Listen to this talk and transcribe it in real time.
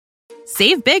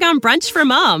Save big on brunch for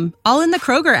mom, all in the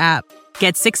Kroger app.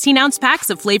 Get 16-ounce packs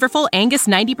of flavorful Angus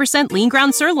 90% lean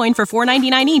ground sirloin for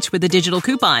 $4.99 each with a digital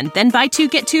coupon. Then buy 2,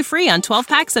 get 2 free on 12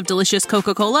 packs of delicious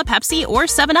Coca-Cola, Pepsi, or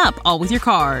 7-Up, all with your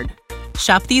card.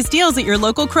 Shop these deals at your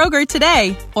local Kroger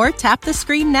today, or tap the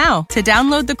screen now to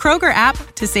download the Kroger app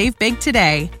to save big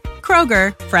today.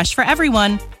 Kroger, fresh for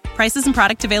everyone. Prices and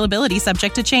product availability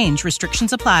subject to change.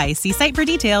 Restrictions apply. See site for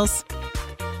details.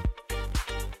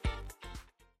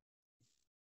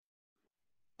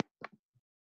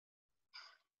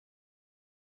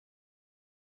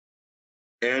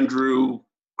 Andrew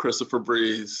Christopher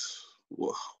Breeze,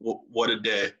 what a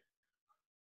day.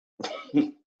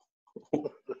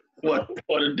 what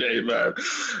a day, man.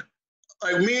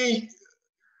 Like me,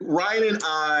 Ryan and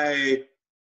I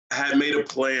had made a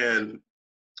plan.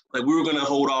 Like we were gonna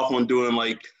hold off on doing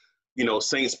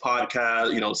Saints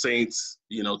podcast, Saints,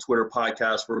 Twitter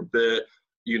podcast for a bit.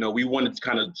 We wanted to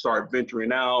kind of start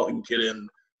venturing out and get in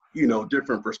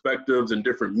different perspectives and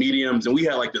different mediums. And we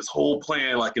had this whole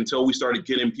plan, until we started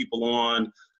getting people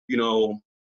on,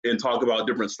 and talk about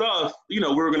different stuff, we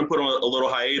were going to put on a little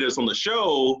hiatus on the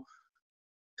show.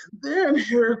 Then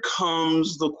here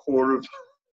comes the quarter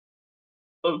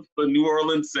of the New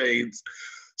Orleans Saints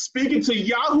speaking to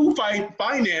Yahoo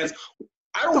Finance.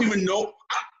 I don't even know.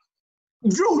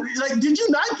 Drew, did you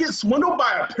not get swindled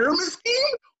by a pyramid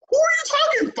scheme? Who are you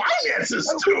talking finances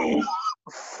to?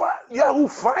 Yahoo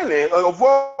Finance, of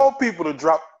all people to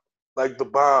drop the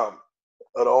bomb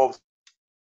of the off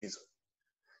season.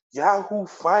 Yahoo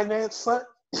Finance, son.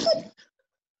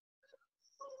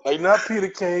 Not Peter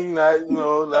King, not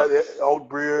Old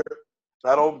Breer,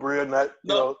 not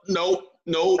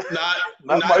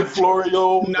Mike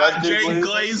Florio, not Jay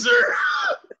Glazer.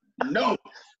 No,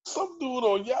 some dude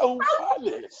on Yahoo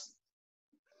Finance.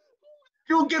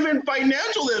 You're giving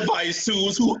financial advice to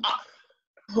who.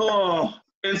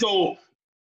 And so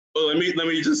let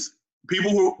me just there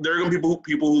are gonna be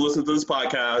people who listen to this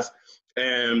podcast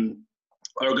and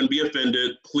are gonna be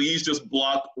offended. Please just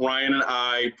block Ryan and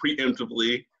I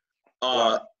preemptively.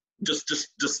 Just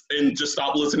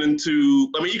stop listening to.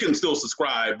 I mean, you can still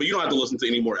subscribe, but you don't have to listen to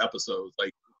any more episodes.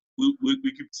 We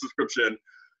keep the subscription.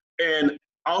 And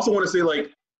I also want to say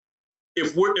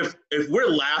if we're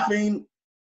laughing,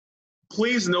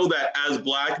 please know that as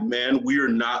Black men, we are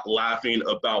not laughing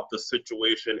about the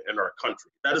situation in our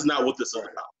country. That is not what this is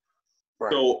about.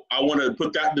 Right. So I want to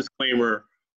put that disclaimer.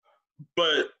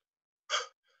 But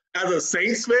as a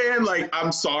Saints fan,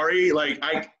 I'm sorry.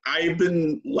 I've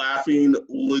been laughing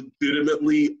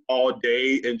legitimately all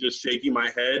day and just shaking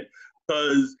my head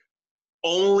because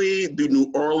only the New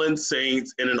Orleans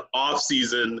Saints in an off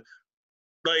season,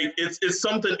 it's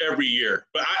something every year.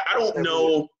 But I don't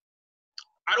know.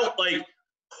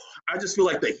 I just feel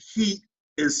the heat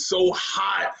is so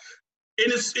hot,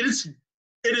 and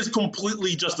it is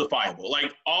completely justifiable.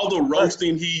 All the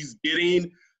roasting he's getting,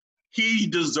 he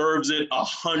deserves it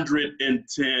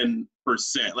 110%.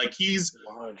 He's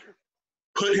 100.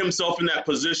 Put himself in that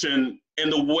position, and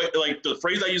the way, the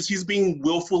phrase I use, he's being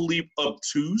willfully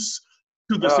obtuse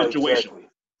to the situation. Exactly.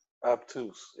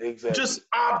 Obtuse, exactly. Just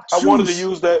obtuse. I wanted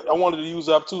to use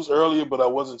obtuse earlier, but I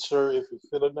wasn't sure if it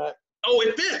fit or not. Oh,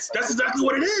 it fits. That's exactly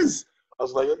what it is. I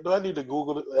was like, do I need to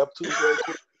Google it? Obtuse right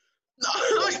quick? No,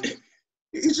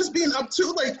 he's just being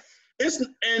obtuse.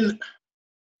 And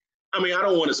I mean, I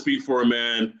don't want to speak for a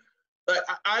man.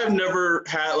 I've never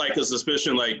had a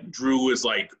suspicion Drew is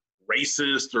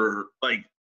racist or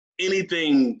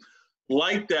anything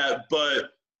like that.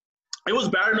 But it was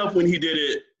bad enough when he did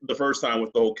it the first time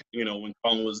with the whole, when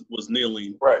Colin was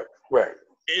kneeling. Right.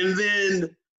 And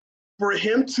then for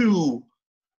him to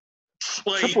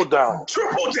triple down.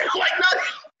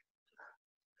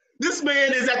 This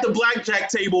man is at the blackjack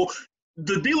table.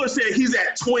 The dealer said he's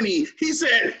at 20. He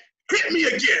said, "Hit me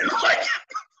again."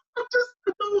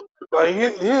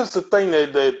 Here's the thing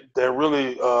that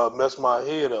really messed my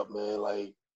head up,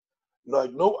 man.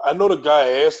 No, I know the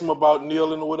guy asked him about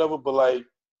kneeling or whatever, but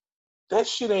that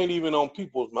shit ain't even on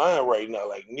people's mind right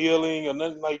now. Kneeling or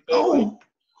nothing like that. Oh.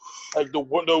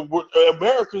 The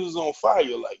America is on fire.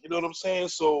 You know what I'm saying?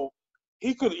 So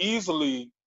he could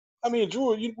easily. I mean,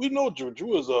 Drew. We know Drew.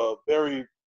 Drew is a very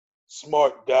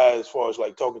smart guy as far as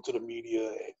talking to the media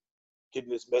and getting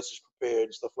his message prepared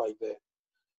and stuff like that.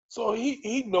 So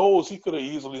he knows he could have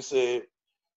easily said,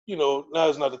 now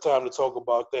is not the time to talk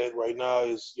about that. Right now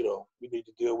is, we need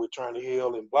to deal with trying to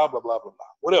heal and blah, blah, blah, blah,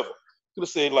 blah. Whatever. Could have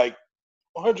said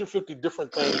 150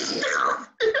 different things.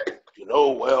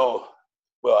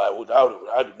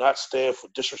 I do not stand for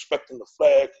disrespecting the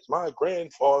flag because my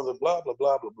grandfather, blah, blah,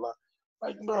 blah, blah, blah.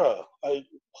 Bruh,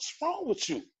 what's wrong with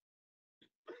you?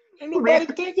 Ain't nobody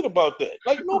thinking about that.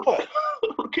 Like, nobody.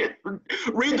 Okay.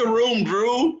 Read the room,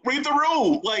 Drew. Read the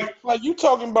room. Like you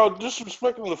talking about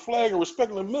disrespecting the flag and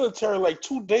respecting the military like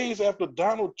 2 days after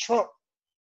Donald Trump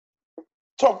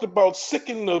talked about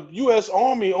sicking the U.S.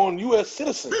 Army on U.S.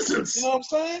 citizens. You know what I'm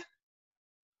saying?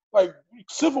 Like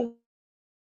civil war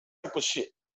type of shit.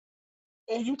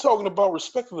 And you talking about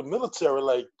respecting the military,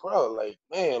 like, bro, like,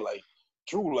 man, like,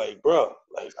 Drew, like, bro,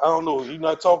 like, I don't know. You're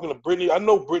not talking to Brittany. I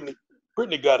know Brittany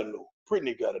got to know.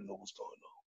 Brittany got to know what's going on.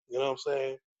 You know what I'm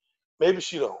saying? Maybe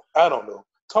she don't. I don't know.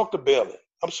 Talk to Bailey.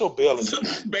 I'm sure Bailey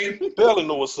knows. Bailey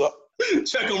know what's up.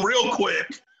 Check him real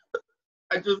quick.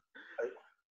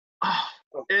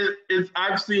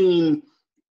 I've seen,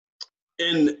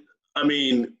 and I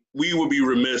mean, we would be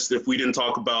remiss if we didn't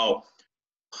talk about.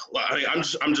 I'm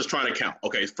just trying to count.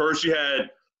 Okay, first you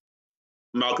had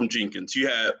Malcolm Jenkins, you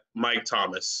had Mike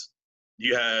Thomas,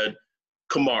 you had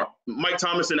Kamara. Mike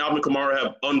Thomas and Alvin Kamara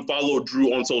have unfollowed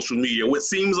Drew on social media, which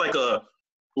seems like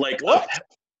what?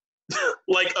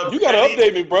 You gotta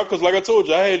update me, bro, because like I told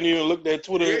you, I hadn't even looked at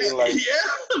Twitter. It's like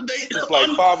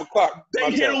 5 o'clock.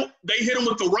 They hit him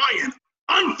with the Ryan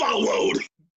unfollowed.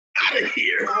 Out of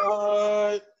here.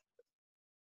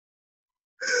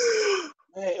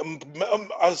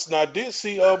 I did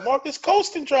see Marcus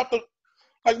Colston dropped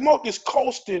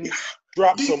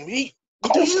some heat.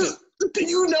 Do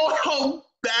you know how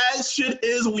bad shit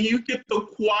is when you get the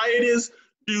quietest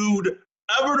dude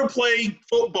ever to play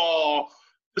football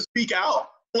to speak out?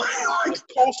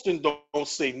 Colston don't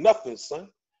say nothing, son.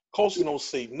 Colston don't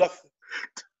say nothing.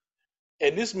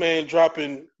 And this man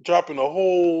dropping a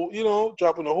whole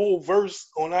verse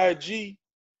on IG,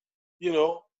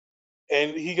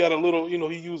 and he got a little,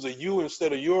 he used a you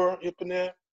instead of your up in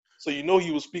there. So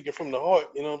he was speaking from the heart,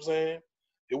 you know what I'm saying?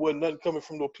 It wasn't nothing coming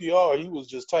from no PR. He was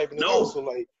just typing it out. So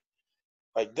like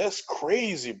that's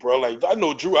crazy, bro. Like I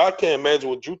know Drew, I can't imagine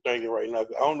what Drew thinking right now.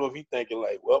 I don't know if he thinking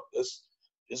like, well, this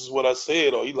is what I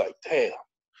said, or he like, damn.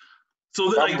 So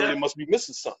like really must be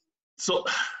missing something. So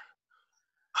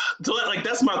like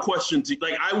that's my question to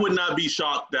like I would not be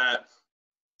shocked that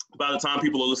by the time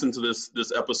people are listening to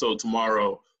this episode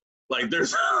tomorrow, like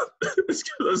there's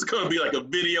gonna be like a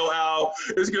video out,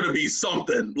 there's gonna be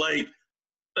something like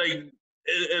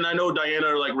and I know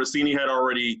Diana like Rossini had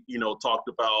already, talked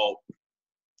about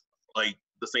like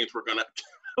the Saints were gonna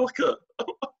like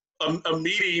a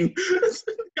meeting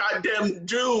goddamn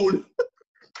June.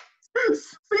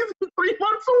 Season's 3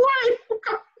 months away.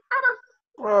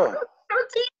 Right.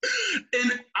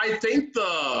 And I think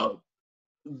the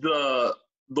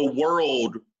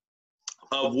world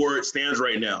of where it stands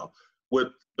right now with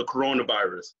the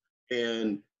coronavirus,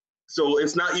 and so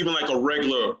it's not even like a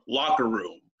regular locker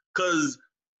room, because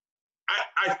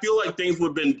I feel like things would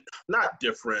have been not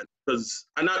different, because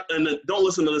don't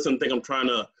listen to this and think I'm trying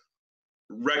to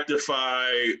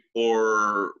rectify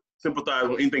or sympathize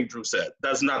with anything Drew said.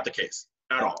 That's not the case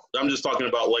at all. I'm just talking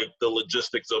about like the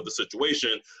logistics of the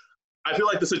situation. I feel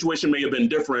like the situation may have been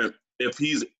different if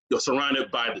he's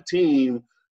surrounded by the team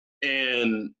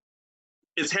and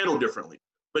it's handled differently.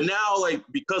 But now, like,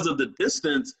 because of the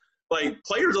distance, like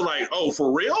players are like, oh,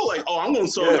 for real? Like, oh, I'm going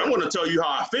to tell you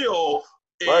how I feel.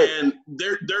 And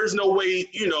there's no way,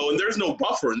 and there's no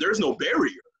buffer and there's no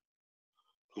barrier.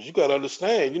 Because you got to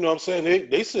understand, you know what I'm saying?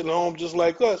 They sitting home just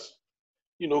like us.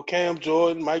 Cam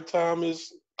Jordan, Mike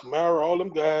Thomas, Kamara, all them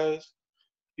guys,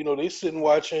 they sitting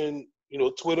watching,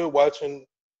 Twitter, watching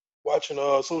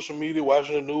social media,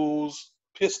 watching the news,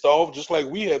 pissed off, just like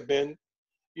we have been,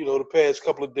 the past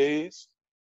couple of days.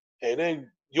 And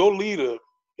then your leader,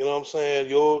 you know what I'm saying,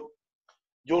 your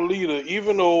leader,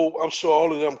 even though I'm sure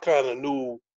all of them kind of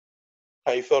knew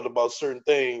how he felt about certain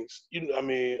things,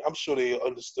 I'm sure they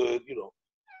understood,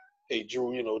 hey,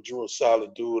 Drew, Drew a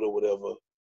solid dude or whatever.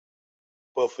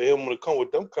 But for him to come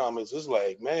with them comments, it's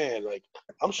like, man, like,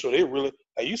 I'm sure they really,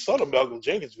 like, you saw the Malcolm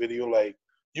Jenkins video, like,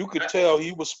 you could tell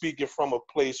he was speaking from a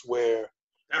place where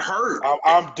that hurt.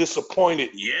 I'm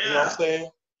disappointed. Yeah. You know what I'm saying?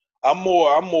 I'm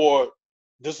more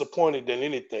disappointed than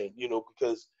anything,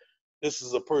 because this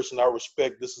is a person I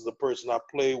respect. This is a person I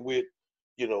play with,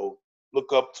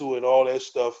 look up to and all that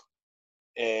stuff.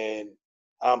 And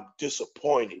I'm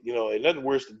disappointed, and nothing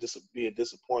worse than being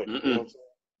disappointed. You know what I'm saying?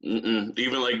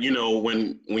 Even like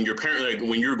when your parent, like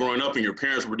when you're growing up and your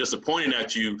parents were disappointed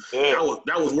at you,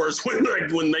 that was worse when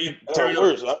they turned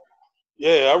up.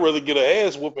 I'd rather get an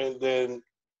ass whooping than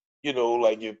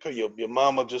like your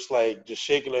mama just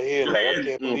shaking her head like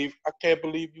I can't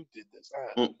believe you did this.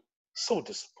 I'm so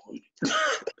disappointed.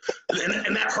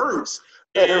 and that hurts.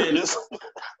 That hurts.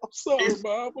 I'm sorry,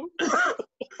 mama.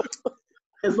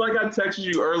 It's like I texted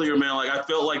you earlier, man. Like I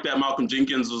felt like that Malcolm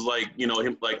Jenkins was like,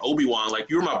 him like Obi-Wan. Like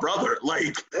you were my brother.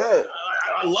 Like Yeah.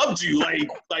 I loved you. Like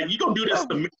you gonna do this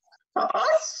to me, to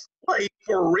us? Like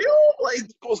for real? Like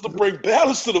supposed to bring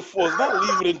balance to the force, not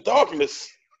leave it in darkness.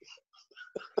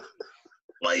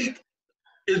 Like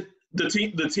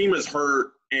the team is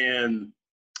hurt, and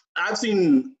I've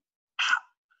seen.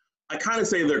 I kind of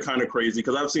say they're kind of crazy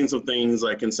because I've seen some things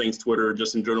like in Saints Twitter,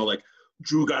 just in general, like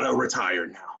Drew gotta retire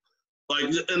now.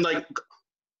 Like and like,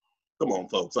 come on,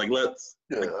 folks. Like let's.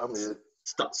 Yeah, like, I mean,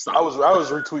 stop. I was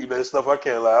retweeting that stuff. I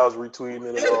can't lie, I was retweeting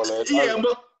it and all that. Yeah,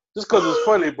 but just because it's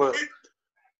funny, but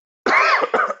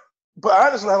but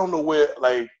honestly, I don't know where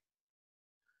like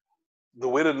the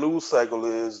way the news cycle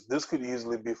is. This could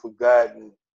easily be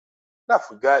forgotten, not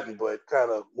forgotten, but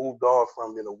kind of moved on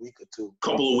from in a week or two.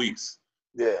 Couple of weeks.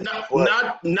 Yeah,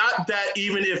 not that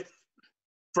even if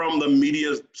from the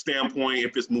media standpoint,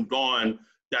 if it's moved on,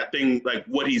 that thing like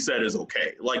what he said is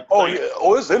okay. Like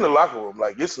it's in the locker room.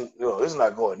 Like it's it's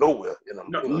not going nowhere. As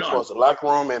far as the locker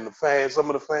room and the fans, some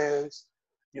of the fans,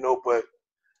 But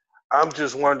I'm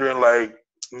just wondering, like,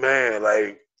 man,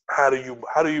 like how do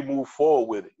you move forward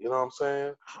with it? You know what I'm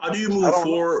saying? How do you move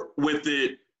forward with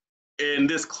it in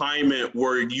this climate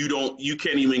where you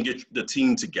can't even get the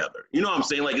team together? You know what I'm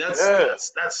saying? Like that's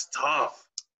tough.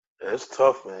 It's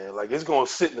tough, man. Like it's gonna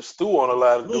sit in the stew on a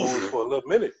lot of dudes for a little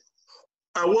minute.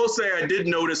 I will say I did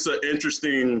notice an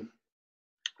interesting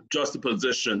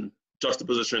juxtaposition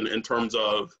in terms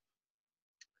of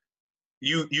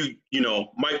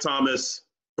Mike Thomas,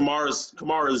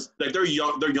 Kamara's like they're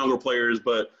younger players,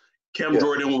 but Cam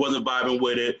Jordan wasn't vibing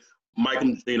with it.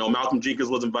 Malcolm Jenkins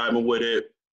wasn't vibing with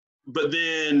it. But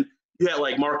then you had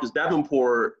like Marcus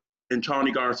Davenport and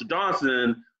Chauncey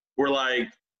Gardner-Johnson were like,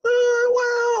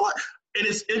 well, and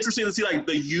it's interesting to see like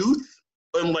the youth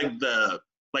and like the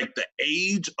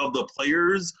age of the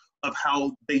players of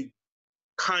how they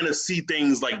kind of see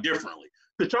things like differently.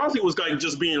 Because Chauncey was like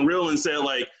just being real and said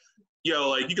like, yo,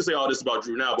 like you can say all this about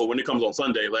Drew now, but when it comes on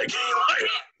Sunday, like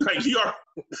you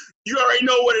already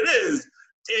know what it is.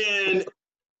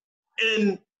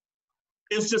 And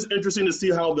it's just interesting to see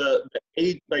how the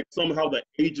age, like somehow the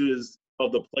ages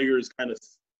of the players kind of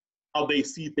how they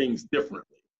see things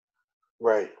differently.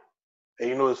 Right.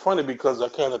 And it's funny because I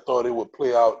kind of thought it would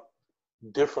play out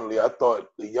differently. I thought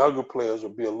the younger players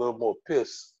would be a little more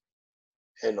pissed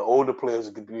and the older players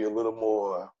could be a little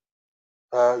more,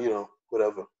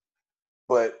 whatever.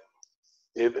 But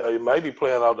it might be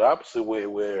playing out the opposite way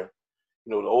where,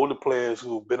 the older players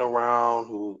who've been around,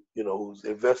 who's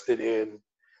invested in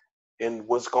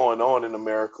what's going on in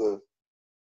America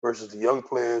versus the young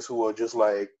players who are just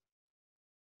like,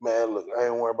 man, look, I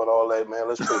ain't worried about all that, man.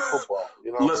 Let's play football.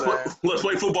 You know what I'm saying? Let's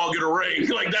play football, get a ring.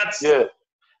 Like that's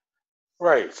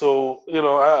right. So,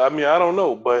 I mean, I don't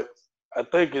know, but I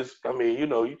think you're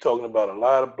talking about a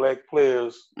lot of black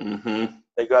players. Mm-hmm.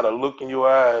 They got to look in your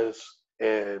eyes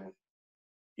and,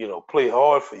 play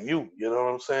hard for you. You know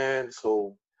what I'm saying?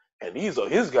 So, and these are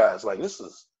his guys. Like this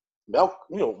is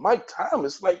Mike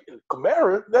Thomas, like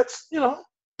Kamara. That's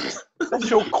that's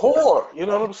your core. You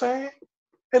know what I'm saying?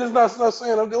 And it's not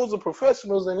saying those are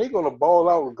professionals and they're gonna ball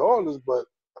out regardless. But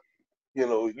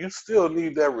you still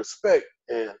need that respect.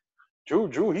 And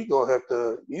Drew, he's gonna have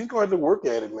to work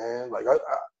at it, man. Like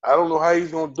I don't know how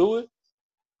he's gonna do it,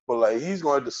 but like he's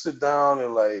gonna have to sit down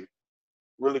and like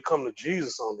really come to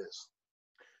Jesus on this.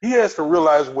 He has to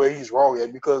realize where he's wrong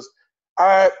at because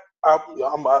I'm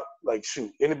like,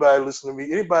 shoot, anybody listen to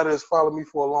me, anybody that's followed me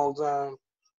for a long time,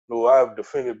 I've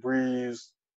defended Brees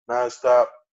nonstop.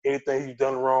 Anything he's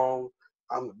done wrong,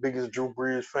 I'm the biggest Drew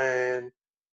Brees fan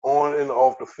on and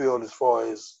off the field as far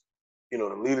as, the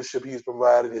leadership he's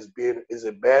provided, his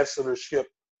ambassadorship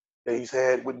that he's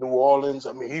had with New Orleans.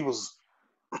 I mean, he was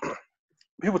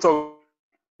people talk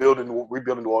rebuilding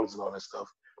New Orleans and all that stuff.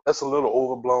 That's a little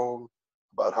overblown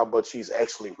about how much he's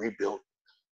actually rebuilt.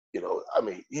 I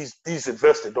mean, he's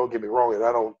invested, don't get me wrong, and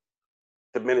I don't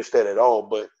diminish that at all.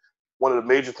 But one of the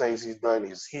major things he's done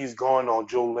is he's gone on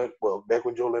Joe Leno, back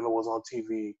when Joe Leno was on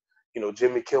TV,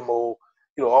 Jimmy Kimmel,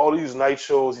 all these night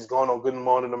shows, he's gone on Good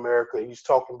Morning America. He's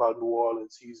talking about New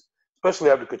Orleans.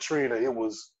 Especially after Katrina, it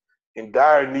was in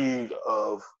dire need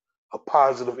of a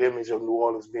positive image of New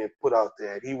Orleans being put out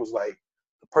there. And he was like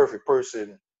the perfect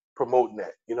person promoting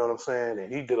that. You know what I'm saying?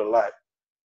 And he did a lot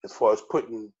as far as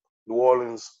putting New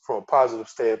Orleans from a positive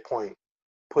standpoint,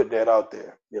 putting that out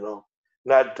there,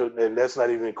 and that's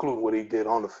not even including what he did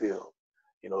on the field,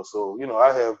 So,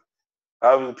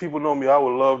 people know me, I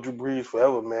would love Drew Brees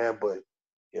forever, man. But,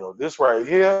 this right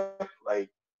here, like,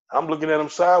 I'm looking at him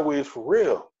sideways for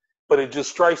real. But it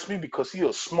just strikes me because he's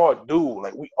a smart dude.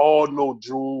 Like, we all know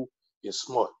Drew is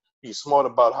smart. He's smart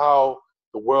about how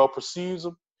the world perceives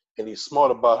him, and he's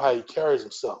smart about how he carries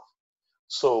himself.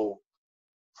 So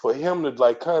for him to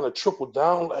like kind of triple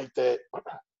down like that,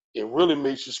 it really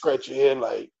makes you scratch your head.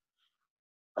 Like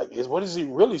what is he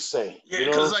really saying? Yeah,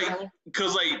 You know what I'm saying?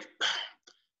 because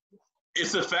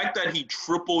it's the fact that he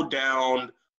tripled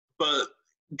down. But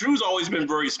Drew's always been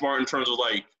very smart in terms of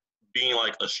like being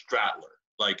like a straddler,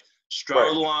 like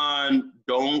straddle the line,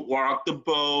 don't rock the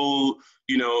boat.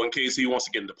 You know, in case he wants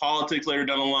to get into politics later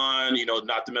down the line. You know,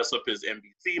 not to mess up his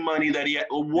NBC money that he had,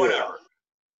 or whatever.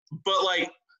 Yeah. But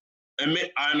like. And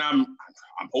I'm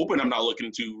hoping I'm not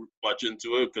looking too much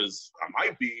into it because I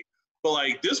might be. But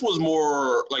like this was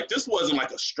more like this wasn't like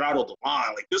a straddle the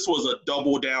line. Like this was a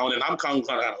double down, and I'm kind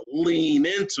of lean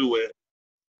into it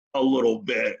a little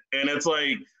bit. And it's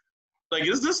like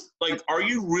is this like are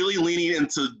you really leaning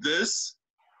into this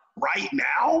right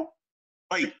now?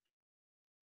 Like,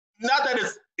 not that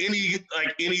it's any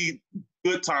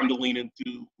good time to lean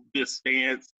into this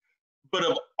stance. But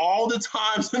of all the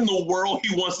times in the world,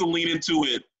 he wants to lean into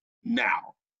it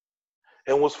now.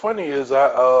 And what's funny is I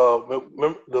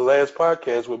remember the last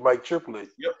podcast with Mike Triplett.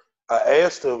 Yep. I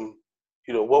asked him,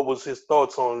 what was his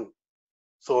thoughts on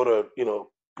sort of,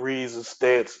 Breeze's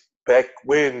stance back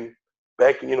during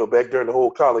the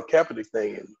whole Colin Kaepernick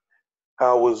thing, and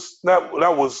how was what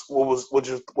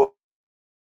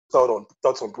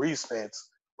thoughts on Breeze's stance,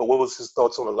 but what was his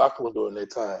thoughts on the locker room during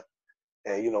that time?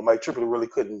 And, Mike Triplett really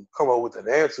couldn't come up with an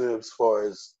answer as far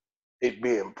as it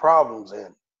being problems.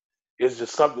 And it's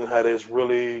just something how it's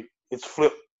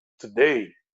flipped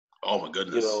today. Oh, my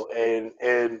goodness. And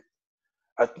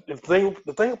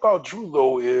the thing about Drew,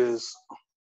 though, is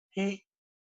he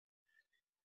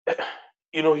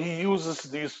uses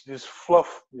this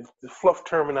fluff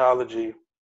terminology.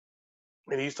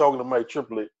 And he's talking to Mike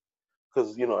Triplett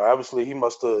because, obviously he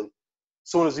must have, as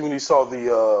soon as when he saw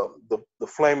the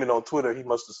flaming on Twitter, he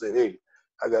must have said, "Hey,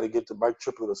 I got to get to Mike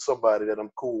Triplett or somebody that I'm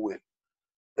cool with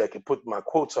that can put my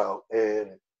quotes out."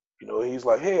 And he's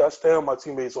like, "Hey, I stand on my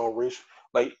teammates on racial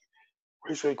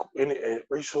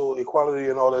equality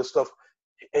and all that stuff."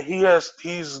 And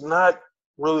he's not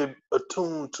really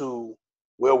attuned to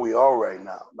where we are right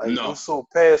now. Like, no. We're so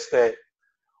past that.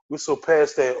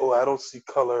 Oh, I don't see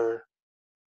color.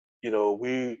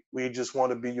 We just want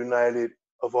to be united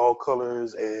of all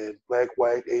colors, and black,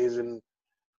 white, Asian,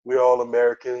 we're all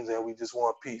Americans, and we just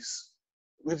want peace.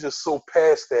 We're just so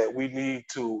past that. We need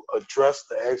to address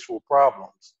the actual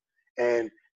problems. And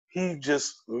he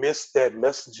just missed that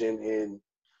messaging in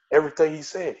everything he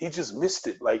said. He just missed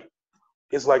it. Like,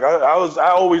 it's like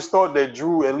I always thought that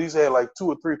Drew at least had like 2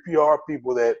 or 3 PR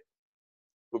people that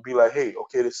would be like, "Hey,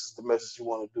 okay, this is the message you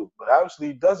want to do." But obviously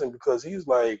he doesn't, because he's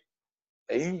like,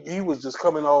 he was just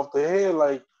coming off the head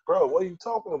like, "Bro, what are you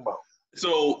talking about?"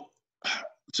 So,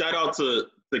 shout out to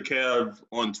Kev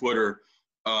on Twitter,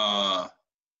 at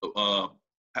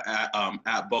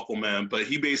Buckleman. But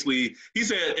he said,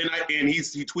 and he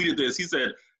tweeted this. He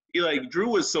said, Drew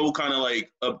was so kind of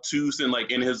like obtuse and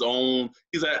like in his own.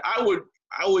 He said, I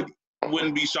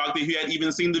wouldn't be shocked if he had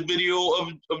even seen the video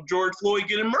of George Floyd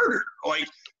getting murdered. Like,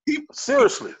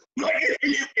 seriously.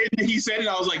 And he said it.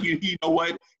 I was like, you know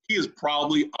what? He is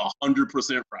probably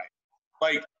 100% right.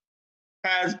 Like,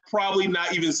 has probably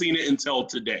not even seen it until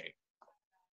today.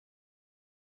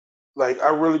 Like, I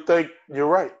really think you're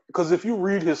right. Because if you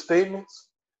read his statements,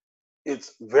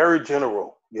 it's very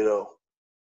general,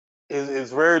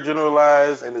 It's very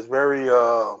generalized, and it's very,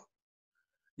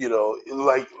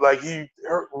 like he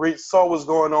saw what's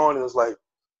going on and was like,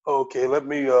 okay, let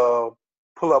me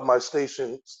pull up my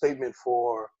statement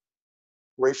for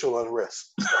racial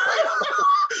unrest.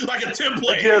 Like a template.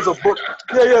 Like he has a book.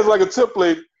 Yeah, he has like a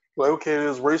template. Like, okay,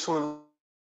 there's racial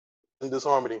and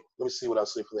disharmony. Let me see what I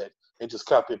say for that. And just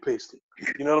copy and paste it.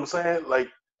 You know what I'm saying? Like,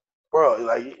 bro,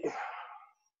 like.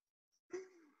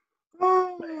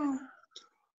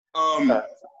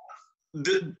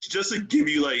 Just to give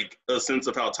you like a sense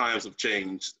of how times have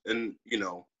changed, and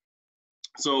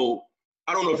so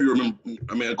I don't know if you remember.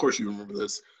 I mean, of course you remember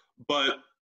this, but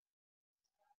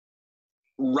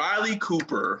Riley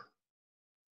Cooper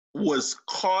was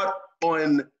caught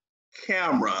on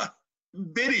camera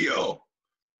video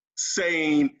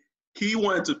saying he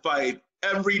wanted to fight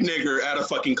every nigger at a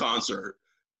fucking concert.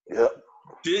 Yep.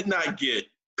 Did not get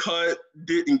cut,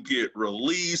 didn't get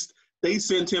released. They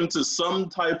sent him to some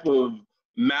type of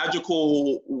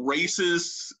magical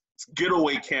racist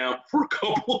getaway camp for a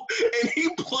couple, and he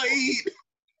played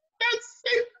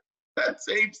that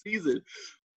same season.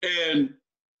 And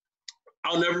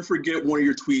I'll never forget one of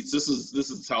your tweets. This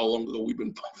is how long ago we've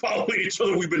been following each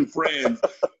other. We've been friends.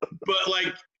 But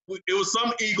like, it was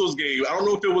some Eagles game. I don't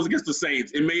know if it was against the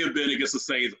Saints. It may have been against the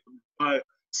Saints. But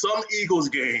some Eagles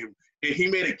game, and he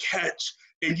made a catch,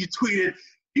 and you tweeted,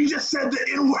 "You just said the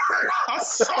N-word." I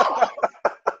saw it.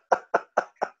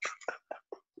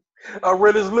 I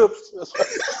read his lips.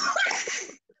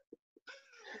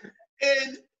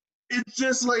 And it's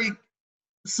just like,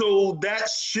 so that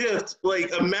shift,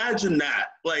 like, imagine that.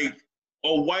 Like,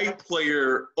 a white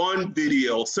player on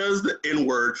video says the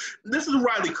N-word. This is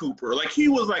Riley Cooper. Like, he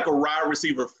was like a wide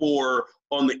receiver 4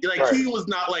 on the, like, right. He was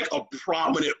not like a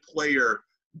prominent player,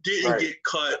 didn't get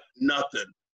cut, nothing.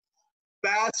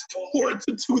 Fast forward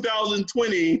to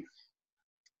 2020,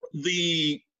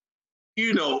 the,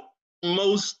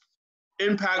 most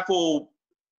impactful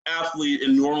athlete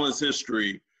in New Orleans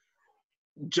history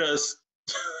just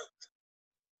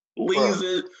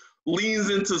leans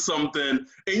into something,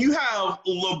 and you have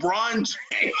LeBron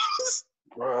James.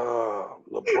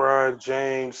 LeBron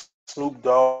James, Snoop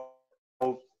Dogg.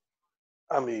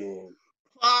 I mean,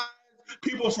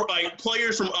 people for like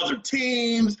players from other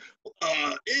teams.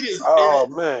 Man,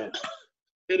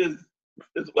 it is.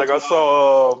 Like I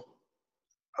saw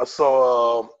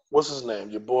what's his name?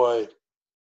 Your boy,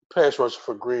 pass rusher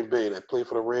for Green Bay that played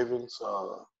for the Ravens.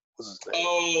 What's his name?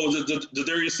 Oh, the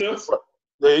Darius Smith.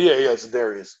 Yeah, it's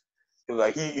Darius. And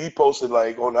like he posted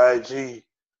like on IG,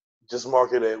 just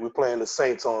marking that we're playing the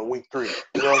Saints on week 3.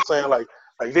 You know what I'm saying? Like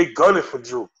they gunning for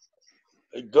Drew.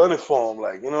 They gunning for him.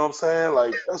 Like, you know what I'm saying?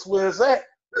 Like, that's where it's at.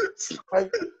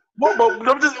 Like, but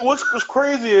what's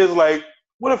crazy is like,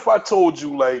 what if I told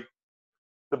you like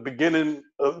the beginning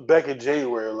of back in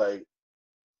January, like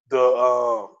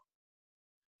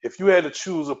if you had to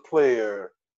choose a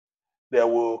player that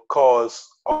will cause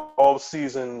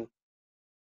off-season,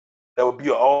 that would be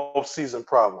an off-season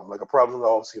problem, like a problem in the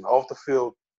off-season,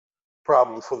 off-the-field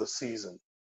problem for the season.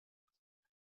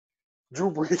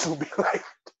 Drew Brees would be like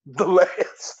the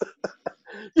last.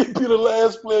 He'd be the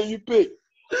last player you pick.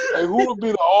 Like, who would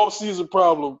be the off-season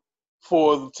problem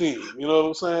for the team? You know what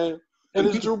I'm saying? And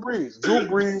it's Drew Brees. Drew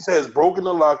Brees has broken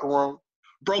the locker room.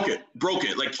 Broke it.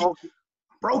 Like,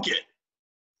 broke it.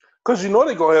 Because they're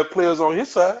going to have players on his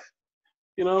side.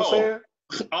 You know what I'm saying?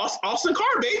 Austin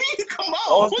Carr, baby. Come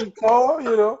on. Austin Carr,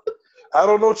 I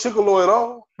don't know Chicolo at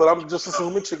all, but I'm just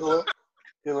assuming Chicolo,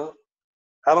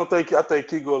 I think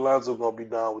Kiko Alonso going to be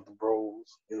down with the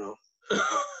Bros,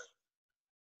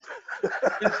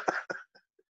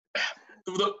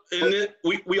 And then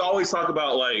we always talk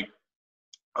about, like,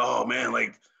 oh, man,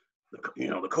 like,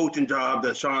 the coaching job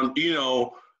that Sean,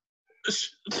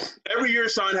 every year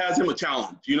Sean has him a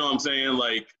challenge. You know what I'm saying?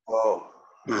 Like,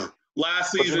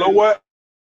 last season. But you know what?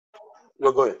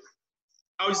 No, go ahead.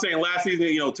 I was saying last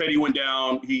season, Teddy went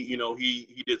down. He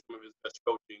did some of his best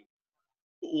coaching.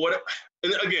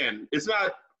 And again, it's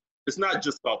not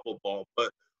just about football,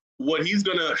 but what he's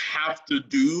gonna have to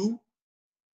do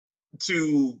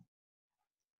to,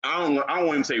 I don't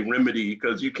want to say remedy,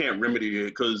 because you can't remedy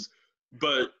it,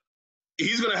 but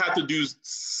he's gonna have to do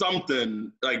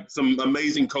something, like some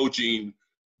amazing coaching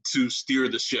to steer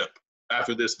the ship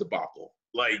after this debacle.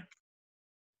 Like,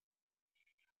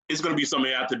 it's going to be something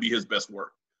that have to be his best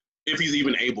work, if he's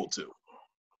even able to.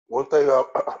 One thing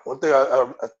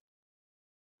I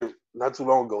not too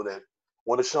long ago, that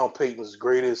one of Sean Payton's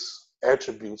greatest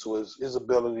attributes was his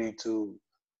ability to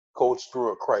coach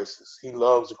through a crisis. He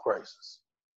loves a crisis.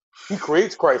 He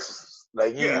creates crises.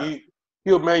 Like,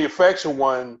 he'll manufacture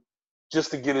one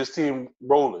just to get his team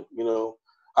rolling,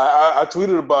 I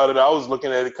tweeted about it. I was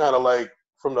looking at it kind of like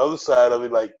from the other side of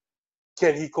it, like,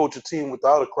 can he coach a team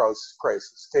without a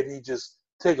crisis? Can he just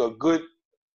take a good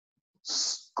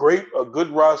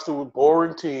roster with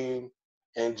boring team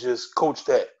and just coach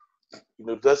that?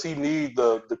 Does he need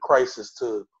the crisis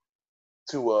to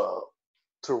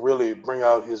really bring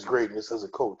out his greatness as a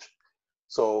coach?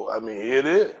 So, I mean, it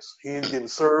is. He's getting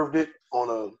served it on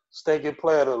a stinking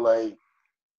platter. Like,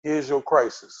 here's your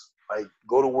crisis. Like,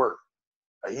 go to work.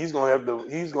 Like, he's gonna have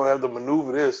to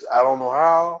maneuver this. I don't know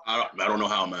how. I don't know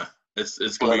how, man.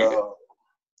 It's gonna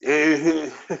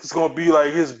it's gonna be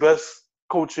like his best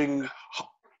coaching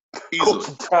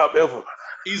job ever.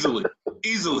 Easily.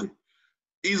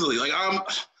 Like, I'm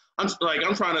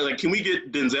trying to, like, can we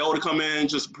get Denzel to come in,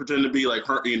 just pretend to be like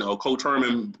her, Coach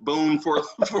Herman Boone for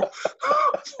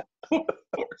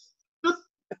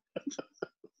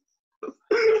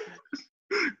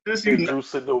just Drew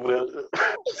sitting over there.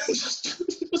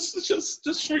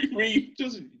 just read,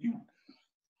 just you.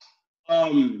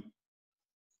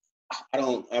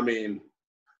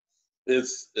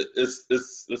 this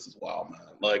is wild, man.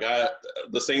 Like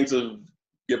the Saints have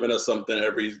given us something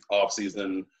every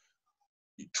offseason.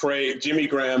 Trade Jimmy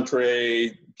Graham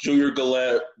trade, Junior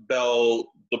Galette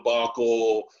Bell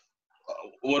debacle,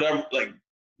 whatever. Like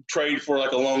trade for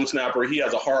like a long snapper. He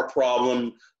has a heart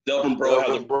problem. Delvin Breaux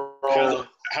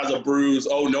has a bruise.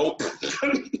 Oh nope,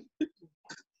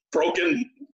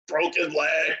 broken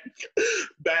leg,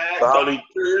 bad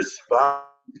doctors.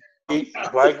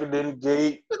 Vicodin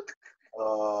Gate,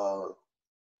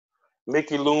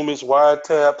 Mickey Loomis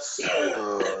wiretaps.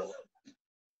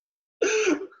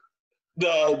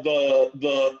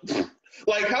 The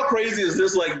like how crazy is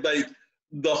this? Like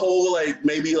the whole like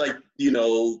maybe like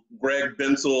Greg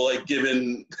Bensel like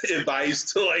giving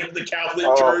advice to like the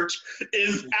Catholic Church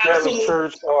is absolutely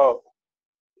Church.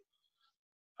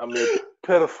 I mean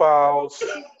pedophiles.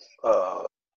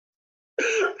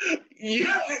 You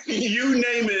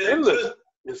name it. Endless.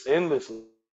 It's endless,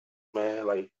 man.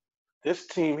 Like this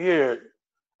team here,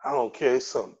 I don't care. It's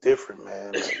something different,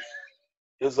 man. Like,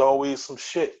 there's always some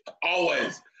shit.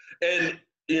 Always. And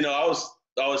I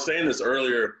was saying this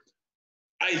earlier.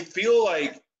 I feel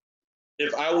like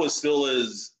if I was still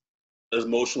as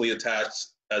emotionally attached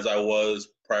as I was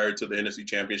prior to the NFC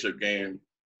Championship game,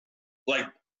 like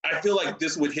I feel like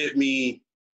this would hit me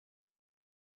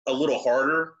a little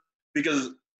harder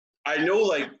because I know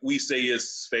like we say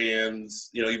as fans,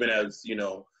 even as,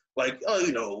 like,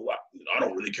 oh, I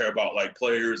don't really care about like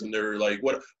players and they're like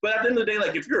what, but at the end of the day,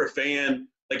 like if you're a fan,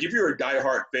 like if you're a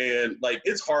diehard fan, like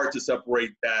it's hard to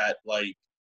separate that like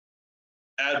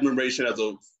admiration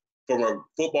from a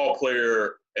football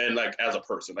player and like as a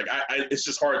person. Like I it's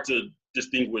just hard to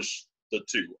distinguish the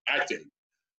two, I think.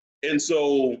 And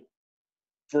so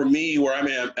for me, where I'm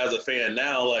at as a fan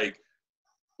now, like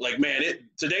man,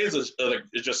 today is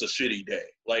it's just a shitty day.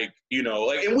 Like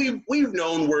like, and we've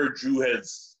known where Drew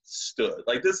has stood.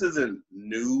 Like this isn't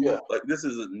new. Yeah. Like this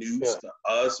isn't news to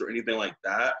us or anything like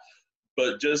that.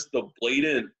 But just the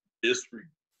blatant disregard.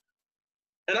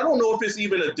 And I don't know if it's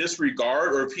even a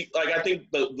disregard or if he like I think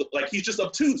like he's just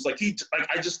obtuse. Like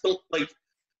I just don't like,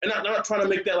 and I'm not trying to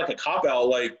make that like a cop out.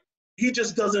 Like he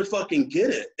just doesn't fucking get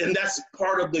it, and that's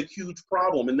part of the huge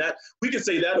problem. And that we can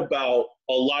say that about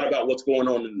a lot about what's going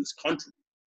on in this country.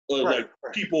 Like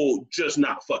people just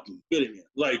not fucking getting it.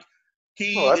 Like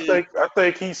I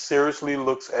think he seriously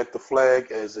looks at the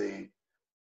flag as a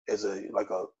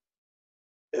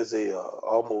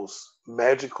almost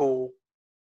magical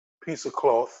piece of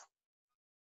cloth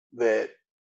that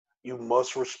you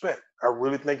must respect. I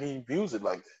really think he views it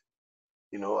like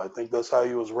that. I think that's how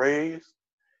he was raised.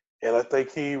 And I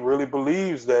think he really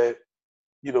believes that,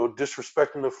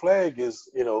 disrespecting the flag is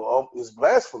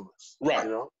blasphemous. Right.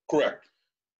 Correct.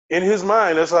 In his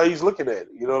mind, that's how he's looking at it.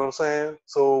 You know what I'm saying?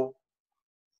 So,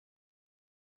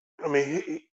 I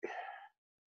mean,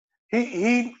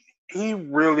 he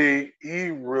really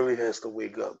has to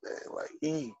wake up, man. Like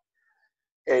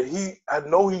I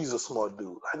know he's a smart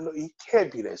dude. I know he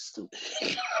can't be that stupid.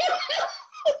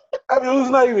 I mean, it was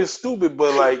not even stupid,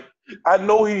 but like I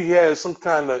know he has some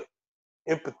kind of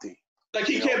empathy. Like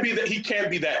he can't be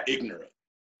that ignorant.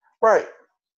 Right.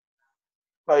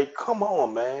 Like, come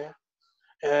on, man.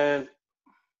 And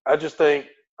I think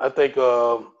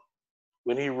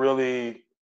when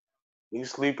he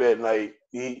sleep at night,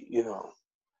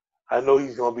 I know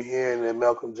he's gonna be hearing that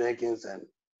Malcolm Jenkins and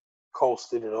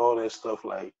Colston and all that stuff.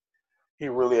 Like, he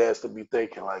really has to be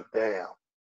thinking like, damn,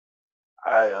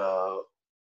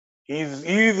 he's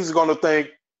either gonna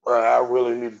think I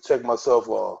really need to check myself,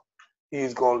 or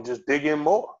he's gonna just dig in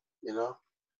more,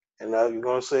 And you're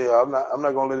gonna say I'm not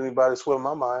gonna let anybody sway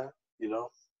my mind,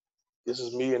 This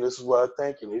is me and this is what I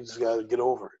think, and you just gotta get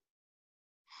over it.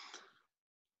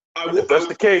 If that's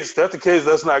the case,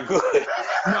 that's not good.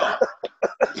 No.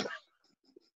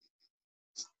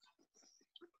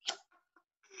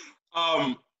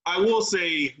 I will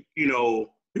say,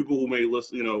 people who may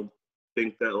listen,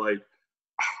 think that like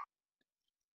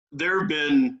there have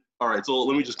been, all right, so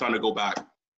let me just kind of go back.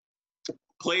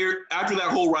 After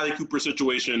that whole Riley Cooper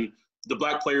situation, the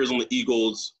black players on the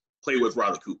Eagles play with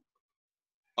Riley Cooper.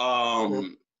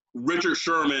 Richard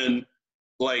Sherman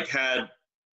like had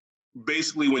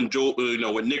basically when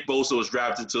Nick Bosa was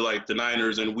drafted to like the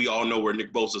Niners, and we all know where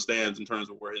Nick Bosa stands in terms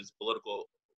of where his political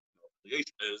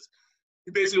affiliation is.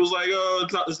 He basically was like,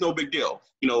 it's no big deal.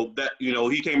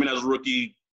 He came in as a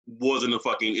rookie, wasn't a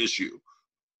fucking issue.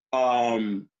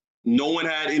 No one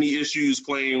had any issues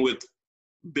playing with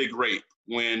Big Rape.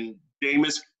 When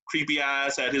Jameis creepy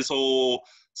ass had his whole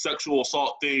sexual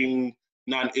assault thing,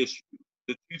 not an issue.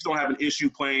 The Chiefs don't have an issue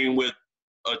playing with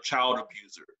a child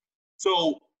abuser.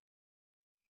 So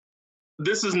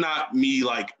this is not me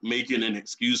like making an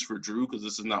excuse for Drew, because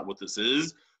this is not what this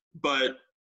is. But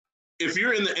if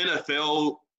you're in the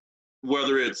NFL,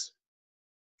 whether it's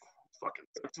fucking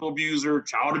sexual abuser,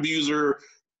 child abuser,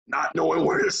 not knowing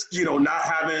where to, not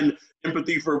having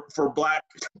empathy for black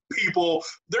people,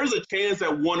 there's a chance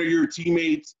that one of your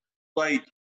teammates, like,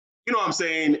 you know what I'm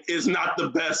saying, is not the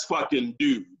best fucking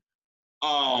dude.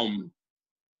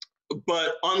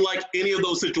 But unlike any of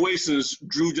those situations,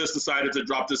 Drew just decided to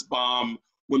drop this bomb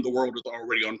when the world is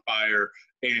already on fire,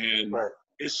 and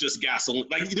it's just gasoline.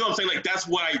 Like, you know what I'm saying? Like, that's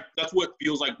what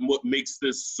feels like what makes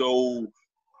this so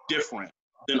different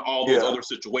than all those other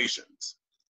situations.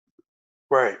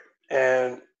 Right.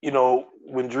 And,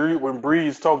 when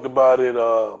Breeze talked about it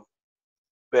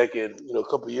back in, a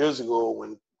couple of years ago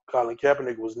when Colin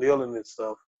Kaepernick was kneeling and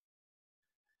stuff,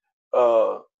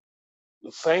 the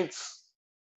Saints,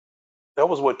 that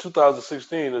was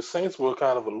 2016. The Saints were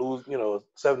kind of a lose,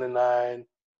 7-9,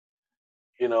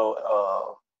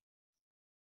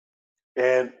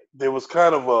 and there was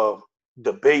kind of a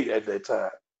debate at that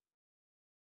time.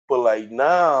 But like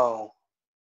now,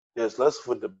 there's less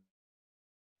of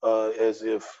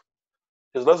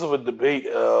a debate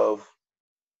of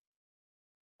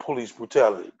police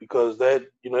brutality, because that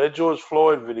George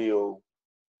Floyd video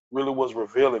really was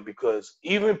revealing, because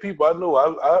even people I know,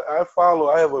 I follow,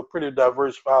 I have a pretty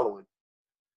diverse following,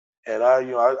 and I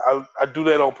do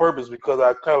that on purpose because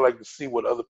I kind of like to see what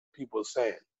other people are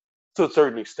saying, to a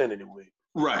certain extent anyway.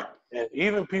 Right. And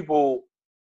even people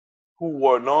who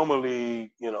were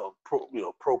normally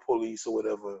pro police or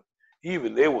whatever,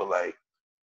 even they were like,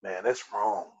 man, that's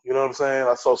wrong. You know what I'm saying?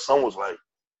 I saw someone was like,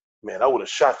 man, I would have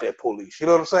shot that police. You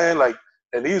know what I'm saying? Like,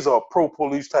 and these are pro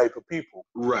police type of people.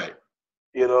 Right.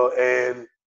 And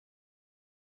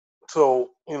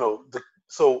so,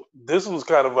 so this was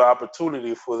kind of an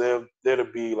opportunity for there to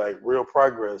be like real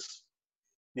progress,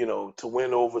 to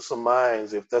win over some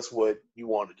minds if that's what you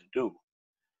wanted to do.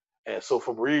 And so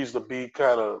for Breeze to be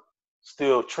kind of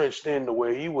still trenched in the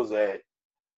way he was at,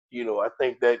 I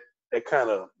think that kind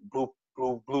of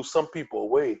blew some people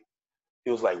away.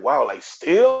 It was like, wow, like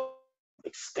still,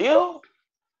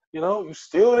 you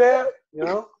still there,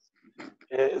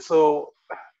 And so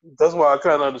that's why I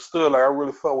kind of understood. Like, I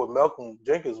really felt where Malcolm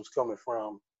Jenkins was coming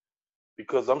from,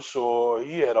 because I'm sure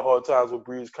he had a hard time with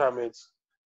Breeze's comments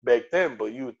back then.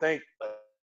 But you would think,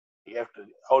 after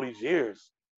all these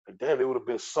years, like, damn, there would have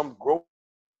been some growth.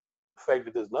 The fact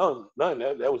that there's none,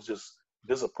 that was just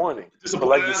disappointing. But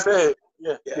like you said,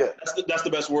 yeah. That's the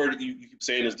best word you keep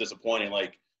saying, is disappointing.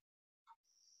 Like,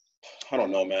 I don't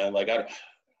know, man. Like,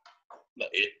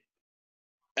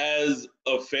 as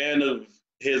a fan of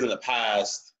his in the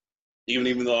past,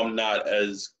 even though I'm not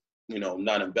as,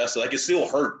 not invested, like, it still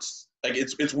hurts. Like,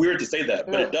 it's weird to say that,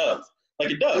 but it does.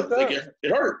 Like, it does. Like,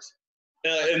 it hurts.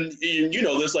 And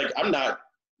this, like, I'm not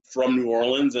from New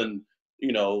Orleans, and,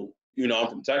 I'm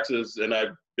from Texas, and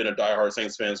I've been a diehard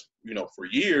Saints fan, for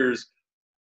years.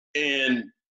 And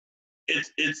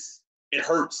it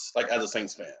hurts, like, as a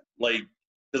Saints fan. Like,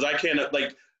 because I can't,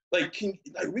 can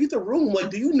read the room. Like,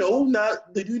 do you know,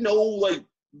 like,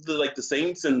 the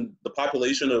Saints and the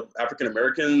population of African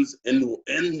Americans in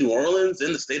New Orleans,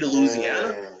 in the state of Louisiana?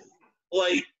 Man.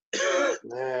 Like,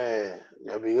 man,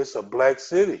 I mean, it's a black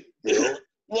city.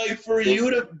 Like, for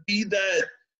you to be that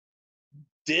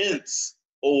dense,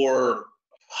 or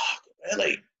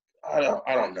like, I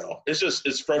don't know.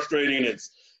 It's frustrating.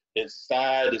 It's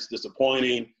sad. It's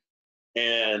disappointing,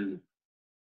 and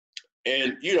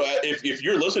if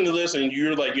you're listening to this and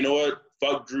you're like, you know what,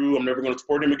 fuck Drew, I'm never going to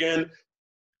support him again,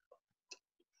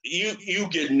 you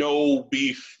get no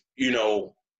beef,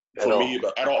 from me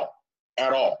at all.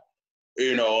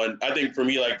 And I think for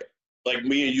me, like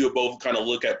me and you both kind of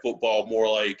look at football more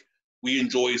like we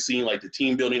enjoy seeing, like, the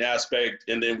team building aspect,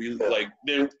 and then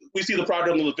then we see the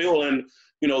product on the field, and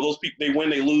those people, they win,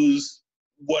 they lose,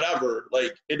 whatever.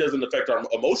 Like, it doesn't affect our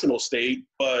emotional state.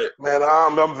 But man,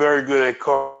 I'm very good at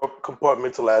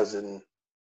compartmentalizing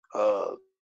all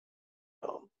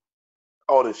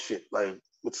this shit, like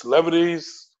with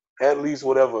celebrities, athletes,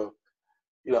 whatever.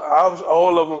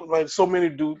 All of them, like, so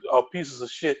many are pieces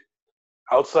of shit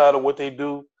outside of what they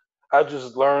do. I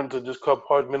just learned to just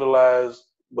compartmentalize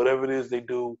whatever it is they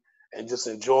do, and just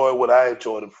enjoy what I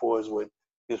enjoy them for,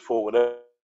 for whatever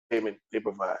payment they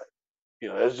provide.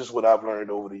 That's just what I've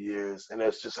learned over the years, and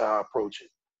that's just how I approach it.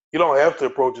 You don't have to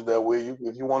approach it that way.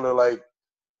 If you want to, like,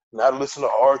 not listen to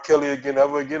R. Kelly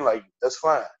ever again, like, that's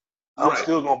fine. I'm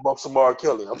still gonna bump some R.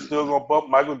 Kelly. I'm still gonna bump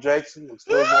Michael Jackson. I'm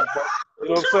still gonna bump. You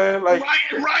know what I'm saying? Like,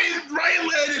 Ryan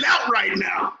let it out right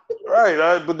now.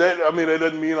 Right, but that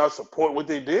doesn't mean I support what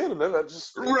they did.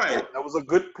 Right. That was a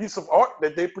good piece of art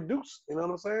that they produced. You know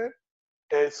what I'm saying?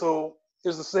 And so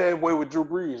it's the same way with Drew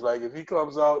Brees. Like if he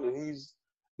comes out and he's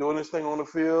doing this thing on the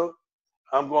field,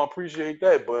 I'm gonna appreciate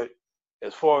that. But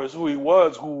as far as who he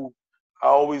was, who I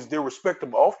always did respect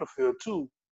him off the field too,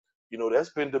 that's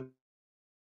been the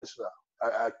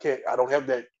I can't I don't have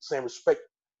that same respect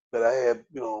that I had,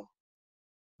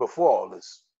 before all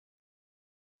this.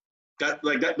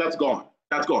 That's gone.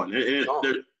 That's gone.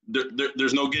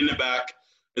 There's no getting it back.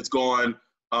 It's gone.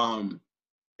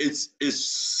 It's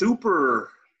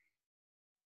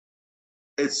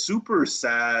super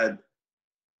sad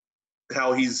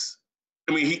how he's.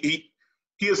 I mean, he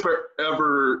has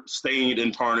forever stained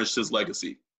and tarnished his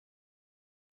legacy.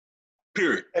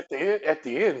 Period. At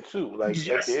the end too, like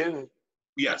Yes. at the end,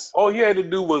 yes. All he had to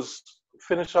do was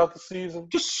finish out the season.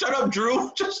 Just shut up,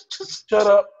 Drew. Just shut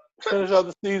up. Finish out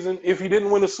the season. If he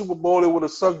didn't win the Super Bowl, it would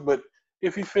have sucked. But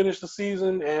if he finished the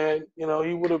season, and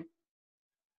he would have,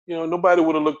 nobody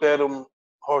would have looked at him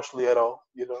harshly at all.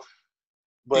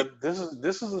 But this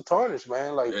is a tarnish,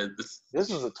 man. Like this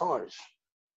is a tarnish.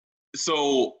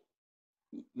 So,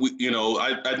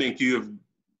 I think you have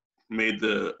made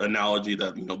the analogy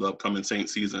that the upcoming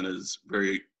Saints season is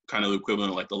very kind of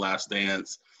equivalent, like The Last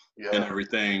Dance and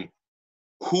everything.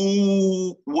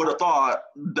 Who would have thought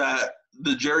that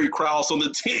the Jerry Krause on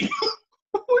the team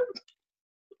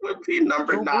would be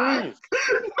number 9?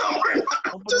 Number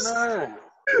 9.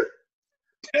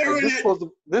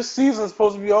 This season's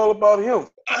supposed to be all about him.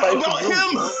 About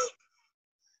him.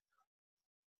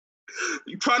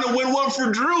 You're trying to win one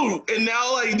for Drew, and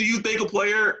now, like, do you think a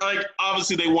player, like,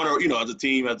 obviously they want to, as a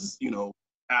team, as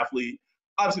athlete,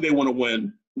 obviously they want to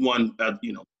win one.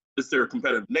 It's their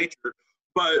competitive nature.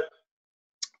 But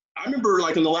I remember,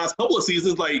 like, in the last couple of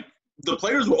seasons, like, the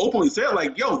players will openly say,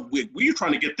 like, "Yo, we're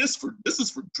trying to get this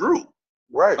is for Drew."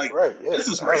 Right, like, right. Yeah. This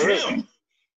is for him.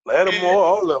 Let them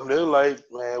all of them. They're like,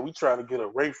 man, we trying to get a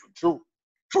ring for Drew.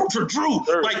 For Drew,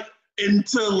 like,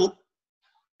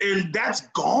 and that's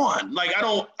gone. Like, I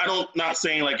don't not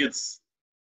saying like it's,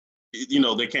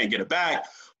 they can't get it back,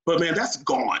 but man, that's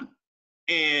gone.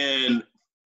 And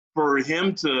for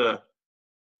him to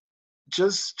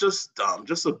just dumb,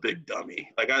 just a big dummy.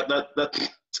 Like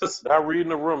that just not reading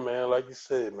the room, man. Like you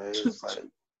said, man, it's like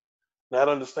not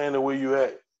understanding where you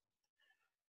at.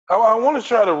 I want to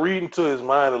try to read into his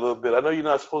mind a little bit. I know you're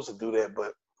not supposed to do that,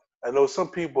 but I know some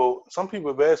people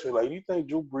have asked me, like, do you think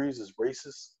Drew Brees is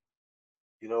racist?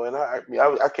 And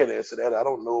I can't answer that. I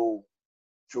don't know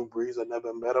Drew Brees. I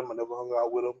never met him. I never hung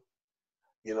out with him.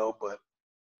 But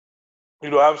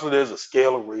obviously there's a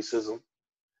scale of racism.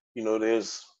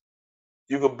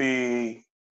 You could be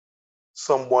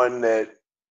someone that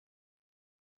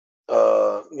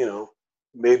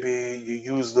maybe you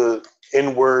use the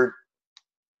N-word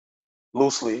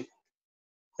loosely,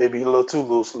 maybe a little too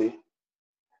loosely,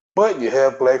 but you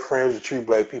have black friends, you treat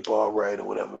black people all right or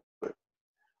whatever.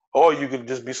 Or you could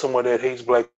just be someone that hates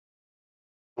black,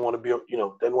 want to be,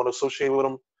 doesn't want to associate with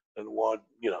them, and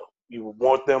you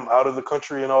want them out of the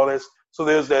country and all that. So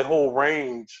there's that whole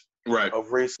range of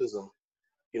racism.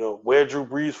 Where Drew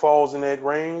Brees falls in that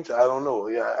range, I don't know.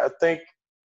 Yeah, I think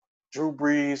Drew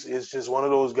Brees is just one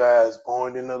of those guys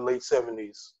born in the late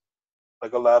 70s,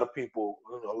 like a lot of people,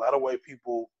 a lot of white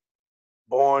people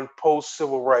born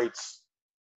post-civil rights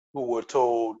who were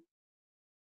told,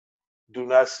 do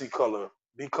not see color.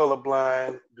 Be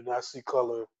colorblind, do not see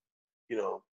color.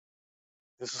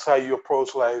 This is how you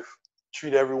approach life.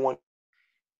 Treat everyone,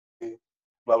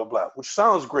 blah, blah, blah, which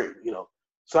sounds great.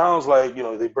 Sounds like,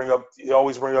 they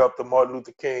always bring up the Martin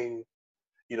Luther King,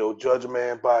 judge a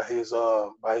man by his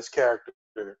character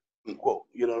quote.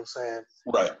 You know what I'm saying?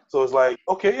 Right. So it's like,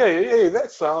 okay, yeah,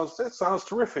 that sounds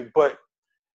terrific, but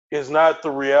it's not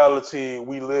the reality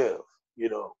we live.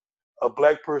 A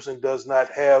black person does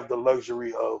not have the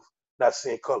luxury of not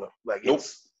seeing color. Like, nope.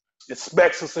 It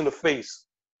smacks us in the face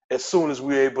as soon as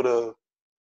we're able to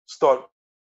start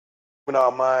in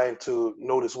our mind to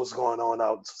notice what's going on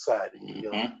out in society.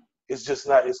 Mm-hmm.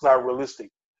 It's not realistic.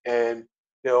 And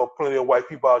there are plenty of white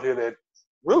people out here that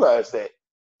realize that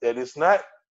it's not,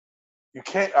 you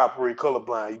can't operate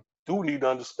colorblind. You do need to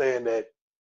understand that,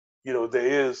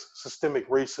 there is systemic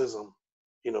racism,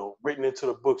 written into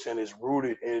the books, and it's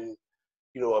rooted in,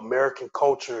 American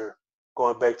culture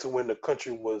going back to when the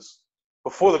country was,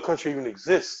 before the country even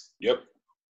exists. Yep.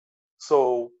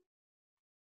 So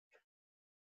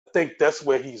I think that's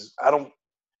where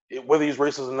whether he's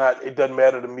racist or not, it doesn't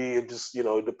matter to me. It just,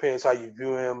 it depends how you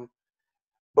view him.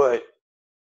 But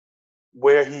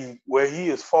where he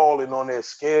is falling on that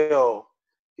scale,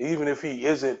 even if he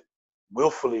isn't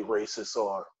willfully racist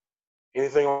or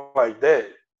anything like that,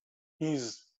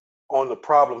 he's on the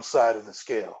problem side of the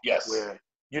scale. Yes. Where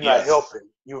you're not helping,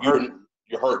 you're hurting.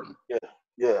 You're hurting.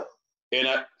 Yeah.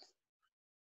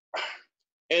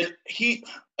 And he,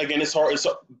 again, it's hard,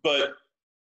 but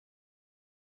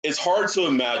it's hard to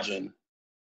imagine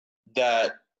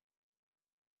that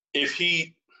if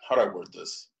he, how do I word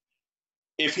this?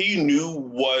 If he knew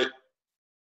what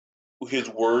his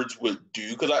words would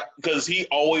do, because he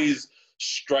always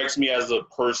strikes me as a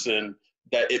person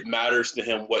that it matters to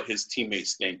him what his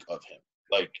teammates think of him.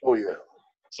 Like, oh yeah.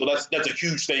 So that's a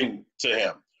huge thing to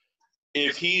him.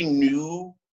 If he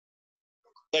knew,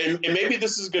 and maybe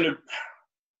this is gonna,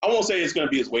 I won't say it's gonna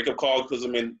be his wake up call, because I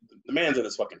mean the man's in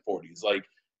his fucking 40s. Like,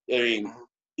 I mean,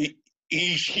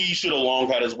 he should have long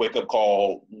had his wake up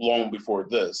call long before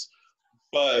this.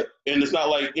 But, and it's not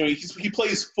like, you know, he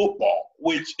plays football,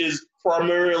 which is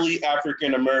primarily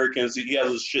African Americans. He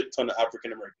has a shit ton of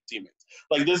African American teammates.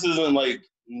 Like, this isn't like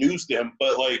news to him,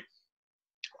 but like,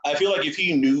 I feel like if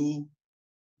he knew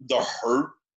the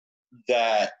hurt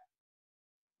that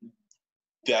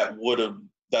would have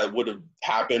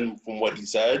happened from what he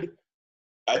said,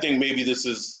 I think maybe this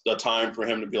is the time for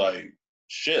him to be like,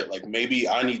 shit, like maybe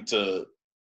I need to,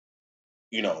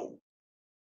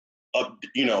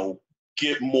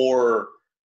 get more.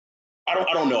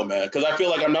 I don't know, man, because I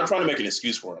feel like I'm not trying to make an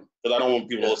excuse for him, because I don't want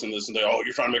people to listen to this and say, oh,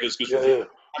 you're trying to make an excuse for him.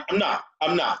 I'm not.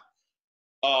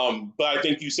 But I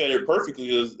think you said it perfectly.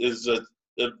 Is that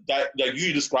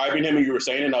you describing him and you were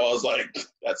saying it, and I was like,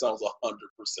 that sounds 100%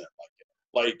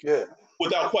 like it,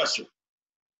 without question.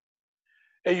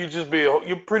 And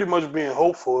you're pretty much being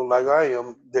hopeful, like I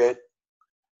am, that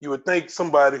you would think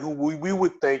somebody who we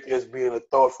would think as being a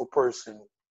thoughtful person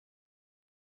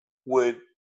would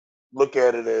look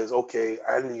at it as, okay,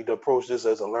 I need to approach this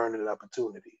as a learning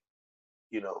opportunity.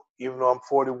 Even though I'm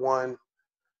 41,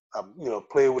 I'm,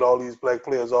 playing with all these black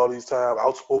players all these time,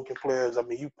 outspoken players. I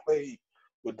mean, you play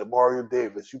with Demario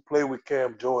Davis, you play with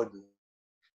Cam Jordan.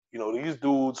 These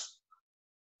dudes,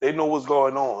 they know what's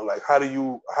going on. Like, how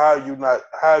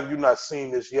have you not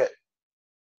seen this yet?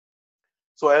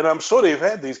 So, and I'm sure they've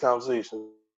had these conversations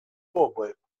before,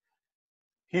 but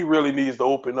he really needs to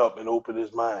open up and open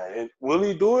his mind. And will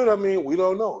he do it? I mean, we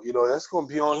don't know. That's going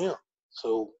to be on him.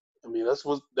 So, I mean, that's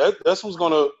what's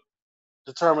going to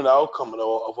determine the outcome of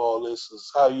all this,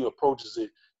 is how he approaches it,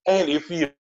 and if he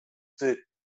approaches it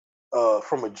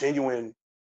from a genuine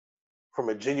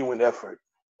effort,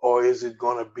 or is it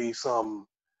going to be some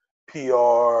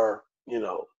PR?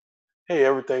 Hey,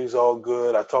 everything's all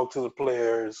good. I talked to the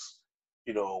players.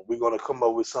 We're going to come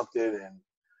up with something, and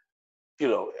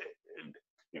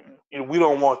we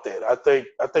don't want that. I think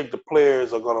the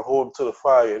players are going to hold him to the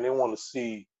fire, and they want to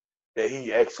see that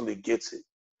he actually gets it.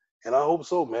 And I hope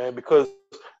so, man, because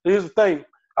here's the thing.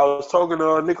 I was talking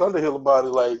to Nick Underhill about it.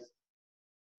 Like,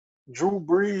 Drew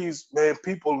Brees, man,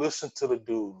 people listen to the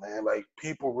dude, man. Like,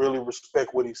 people really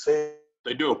respect what he says.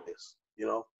 They do.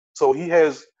 So he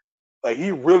has, like,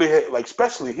 he really had, like,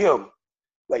 especially him.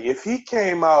 Like, if he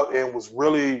came out and was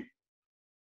really,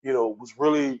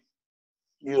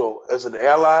 as an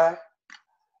ally,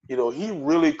 he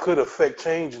really could affect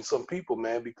change in some people,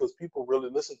 man, because people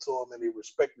really listen to him and they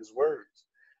respect his words.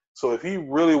 So if he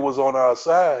really was on our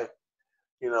side,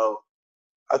 I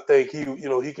think he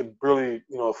could really,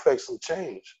 affect some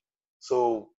change.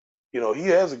 So, he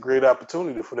has a great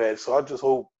opportunity for that. So I just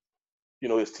hope,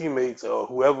 his teammates or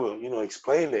whoever,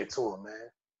 explain that to him, man.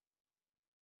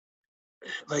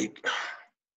 Like,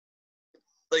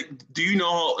 do you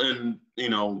know, and,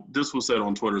 this was said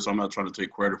on Twitter, so I'm not trying to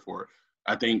take credit for it.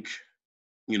 I think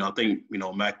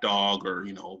Mac Dog or,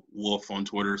 Wolf on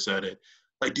Twitter said it.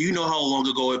 Like, do you know how long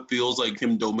ago it feels like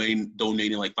him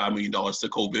donating like $5 million to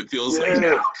COVID feels like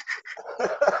now?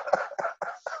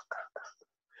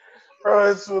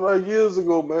 Bro, it's like years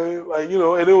ago, man. Like,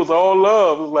 and it was all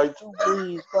love. It was like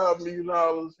 $5 million,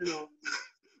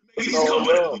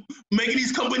 Making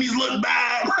these companies look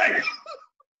bad. Like,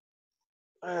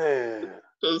 man.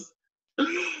 I was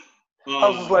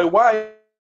just like, why?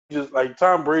 Just like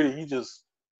Tom Brady, he just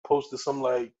posted some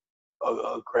like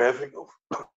a graphic of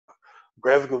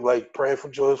like praying for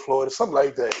George Floyd or something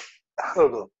like that. I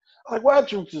don't know. Like, why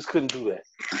Drew just couldn't do that?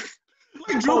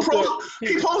 Like,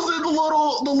 he posted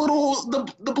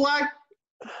the black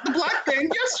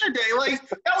thing yesterday. Like,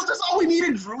 that was just all we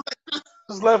needed, Drew.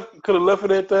 Could have left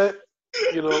it at that.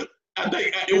 I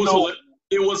think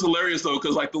it was hilarious though,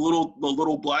 because like the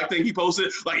little black thing he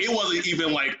posted, like, it wasn't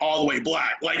even like all the way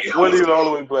black. Like, it wasn't even all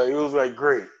the way black. It was like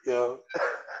great, It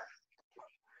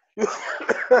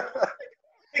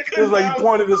was like he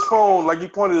pointed his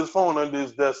phone under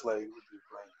his desk, like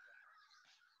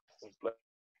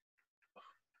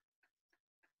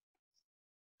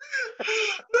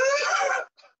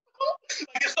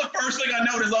first thing I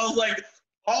noticed. I was like,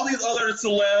 all these other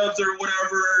celebs or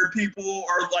whatever people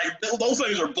are like, those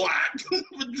things are black.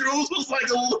 But Drew's was like,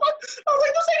 I was like, this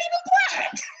ain't even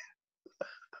black.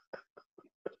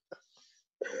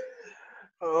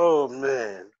 Oh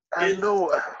man, I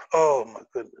know. Oh my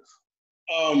goodness.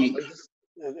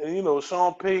 And you know,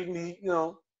 Sean Payton.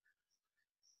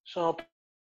 Sean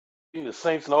Payton, the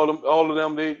Saints, and all of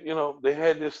them. They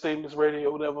had their statements ready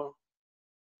or whatever.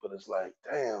 But it's like,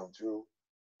 damn, Drew.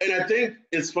 And I think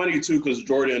it's funny too, because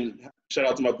Jordan. Shout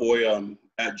out to my boy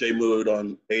at JMood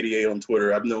on 88 on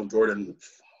Twitter. I've known Jordan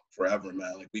forever,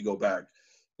 man. Like we go back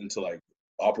into like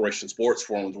Operation Sports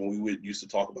forums when we used to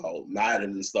talk about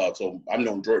Madden and stuff. So I've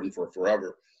known Jordan for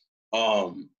forever.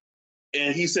 And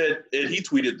he said, and he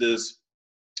tweeted this,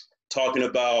 talking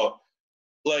about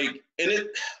like,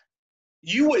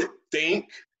 you would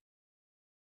think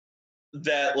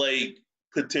that like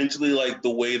potentially like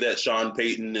the way that Sean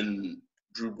Payton and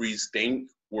Drew Brees think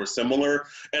were similar.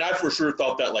 And I for sure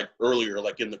thought that like earlier,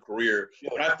 like in the career. Yeah.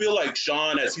 But I feel like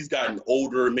Sean, as he's gotten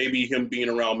older, maybe him being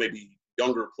around maybe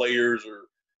younger players, or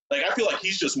like I feel like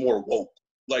he's just more woke.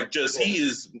 Like just he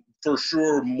is for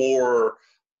sure more,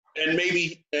 and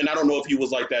I don't know if he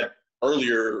was like that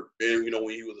earlier, when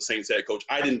he was the Saints head coach.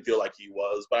 I didn't feel like he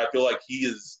was, but I feel like he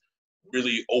is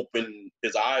really opened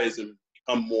his eyes and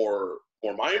become more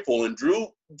mindful. And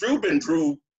Drew been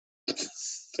Drew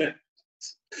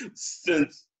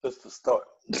since the start.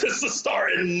 Since the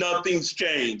start, and nothing's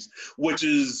changed, which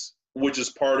is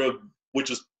part of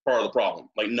the problem.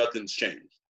 Like nothing's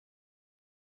changed.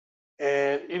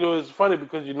 And it's funny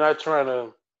because you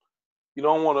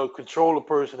don't want to control a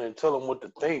person and tell them what to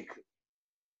think.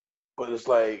 But it's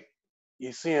like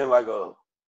you're seeing like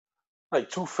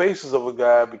two faces of a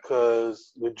guy,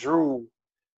 because with Drew,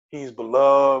 he's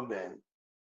beloved and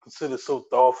considered so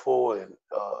thoughtful and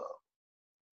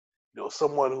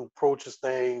someone who approaches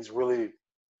things really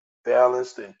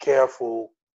balanced and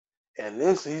careful. And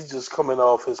he's just coming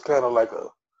off as kind of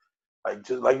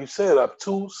just like you said,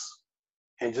 obtuse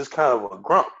and just kind of a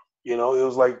grump. It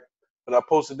was like when I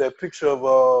posted that picture of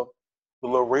the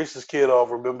little racist kid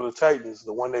off Remember the Titans,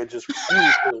 the one that just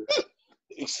refused to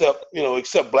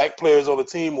accept black players on the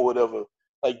team or whatever.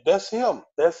 Like that's him.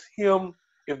 That's him.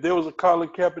 If there was a Colin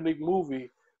Kaepernick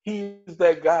movie, he's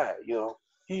that guy.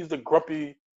 He's the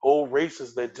grumpy old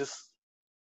racist that just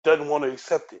doesn't want to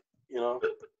accept it.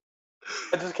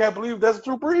 I just can't believe that's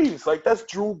Drew Brees. Like that's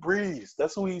Drew Brees.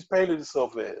 That's who he's painted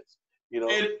himself as.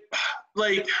 And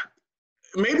like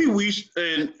maybe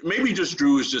just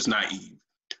Drew is just naive.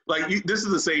 Like this is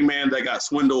the same man that got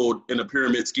swindled in a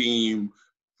pyramid scheme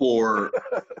for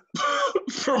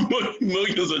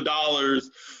millions of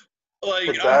dollars. Like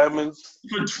for diamonds.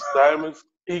 Diamonds.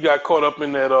 He got caught up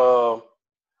in that.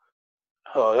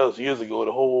 That was years ago.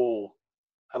 The whole,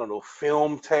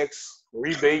 film tax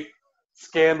rebate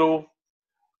scandal.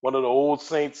 One of the old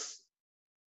Saints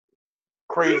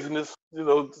craziness.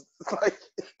 Like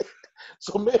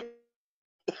so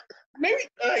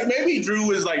maybe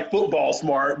Drew is like football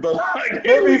smart, but like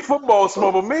maybe football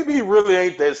smart, but maybe he really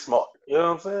ain't that smart. You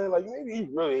know what I'm saying? Like maybe he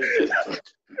really ain't that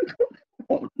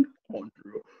smart. on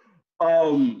Drew.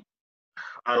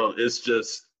 I don't.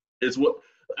 It's what.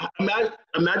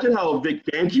 Imagine how Vic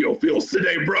Fangio feels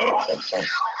today, bro.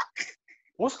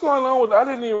 What's going on with? I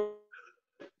didn't even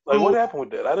what happened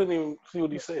with that? I didn't even see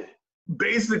what he said.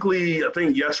 Basically, I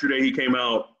think yesterday he came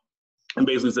out and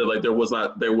basically said like there wasn't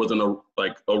a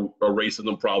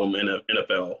racism problem in the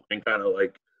NFL, and kind of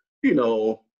like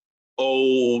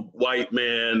old white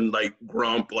man like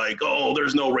grump like, oh,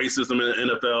 there's no racism in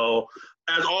the NFL,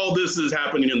 as all this is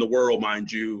happening in the world,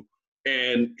 mind you.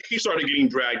 And he started getting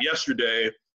dragged yesterday.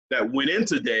 That went in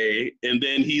today, and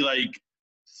then he like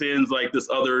sends like this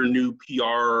other new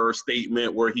PR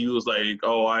statement where he was like,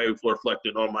 "Oh, I've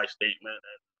reflected on my statement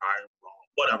and I'm wrong."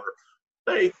 Whatever.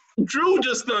 Like Drew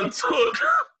just done took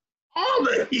all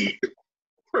the heat.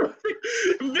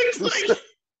 Vic's like,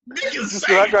 Vic is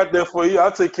saying, I got that for you. I'll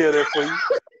take care of that for you.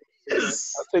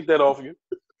 I'll take that off you.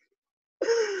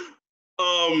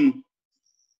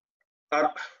 I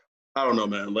don't know,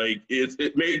 man. Like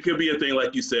it could be a thing,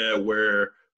 like you said,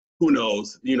 where who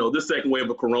knows? This second wave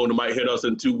of Corona might hit us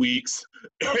in 2 weeks,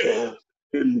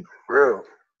 and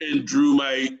Drew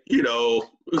might,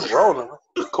 Corona,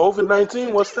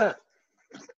 COVID-19. What's that?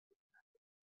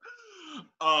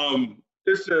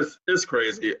 It's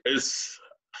crazy. It's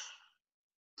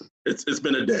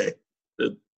been a day.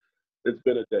 It's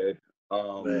been a day.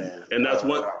 And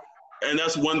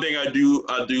that's one thing I do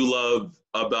love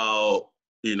about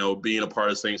being a part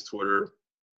of Saints Twitter,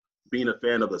 being a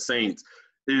fan of the Saints,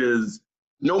 is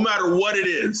no matter what it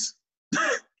is,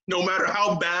 no matter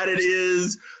how bad it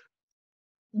is,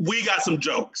 we got some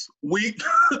jokes. We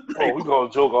gonna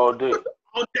joke all day.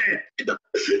 All day.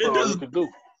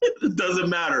 It doesn't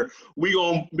matter. We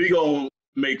gonna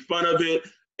make fun of it,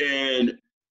 and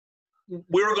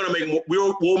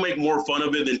we'll make more fun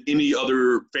of it than any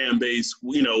other fan base.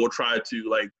 We'll try to,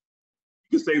 like,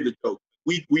 you can say the joke.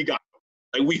 We got them.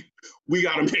 Like we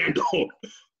got them handled.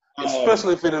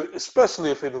 Especially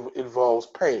if it involves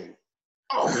pain.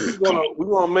 Oh, we're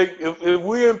gonna make if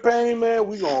we're in pain, man,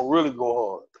 we're gonna really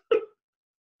go hard.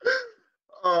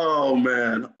 Oh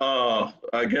man.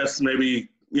 I guess maybe,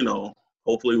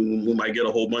 hopefully we might get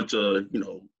a whole bunch of,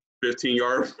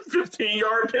 15-yard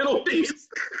penalties.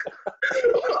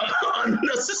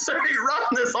 Unnecessary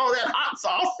roughness, all that hot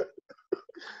sauce.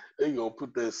 They gonna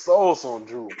put that sauce on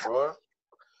Drew, bro.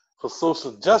 For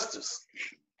social justice.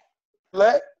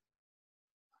 Black.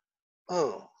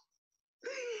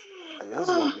 That's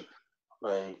gonna be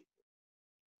like,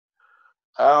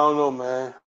 I don't know,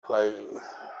 man. Like,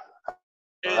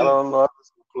 I don't know how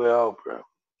this will play out, bro.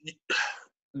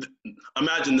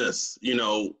 Imagine this,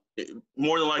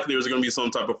 more than likely there's going to be some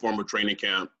type of form of training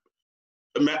camp.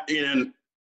 And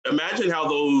imagine how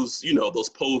those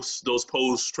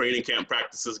post training camp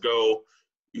practices go.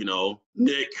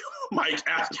 Nick, Mike,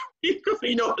 ask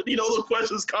the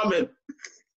questions coming.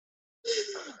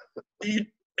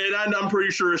 And I'm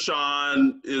pretty sure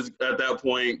Sean is at that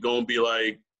point going to be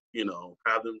like,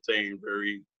 have them saying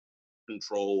very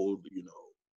controlled,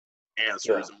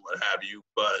 answers and what have you.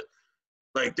 But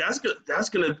like it's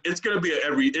gonna be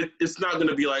it's not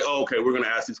gonna be like, oh, okay, we're gonna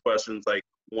ask these questions like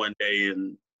one day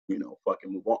and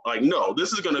fucking move on. Like, no,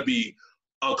 this is gonna be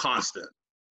a constant.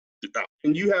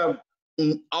 And you have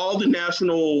all the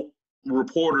national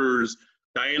reporters,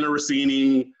 Diana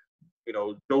Rossini,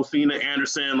 Josina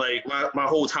Anderson. Like my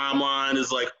whole timeline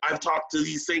is like, I've talked to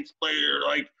these Saints players.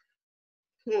 Like,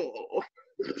 oh.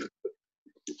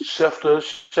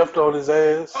 Schefter on his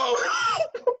ass. Oh,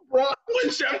 bro, when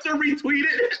Schefter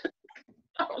retweeted it,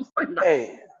 I was like,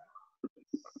 man,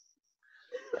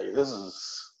 like, this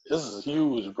is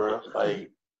huge, bro.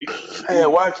 Like,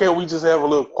 man, why can't we just have a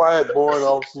little quiet, boring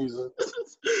off season?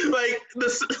 Like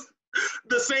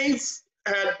the Saints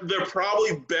had their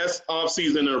probably best off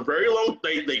season in a very long.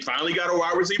 They finally got a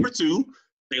wide receiver too.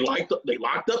 They locked up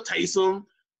Taysom.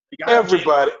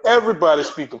 Everybody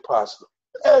speaking positive.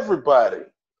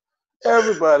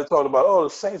 Everybody talking about, the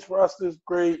Saints roster is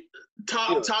great.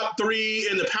 Top 3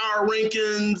 in the power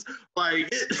rankings.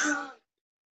 Like,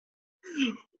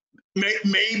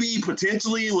 maybe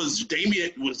potentially was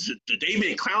David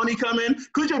Clowney coming?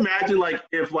 Could you imagine, like,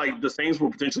 if like the Saints were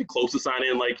potentially close to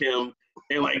signing like him,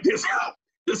 and like this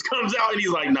comes out and he's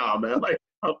like, nah, man, like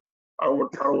I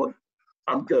don't want,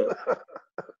 I'm good.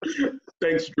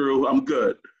 Thanks, Drew, I'm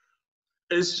good.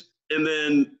 And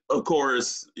then, of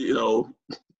course,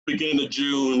 beginning of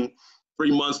June,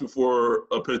 3 months before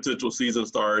a potential season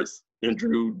starts, and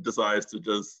Drew decides to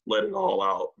just let it all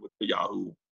out with the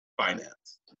Yahoo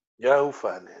Finance. Yahoo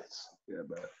Finance. Yeah,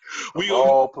 man.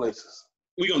 All places.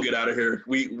 We gonna get out of here.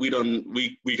 We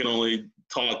can only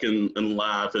talk and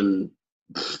laugh and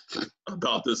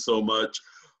about this so much.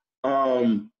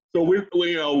 So we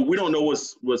don't know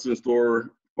what's in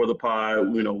store for the pod.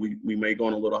 We may go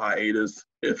on a little hiatus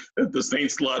if the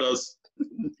Saints let us.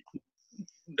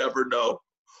 Never know.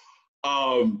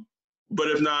 But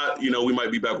if not, we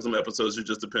might be back with some episodes. It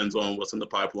just depends on what's in the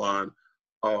pipeline.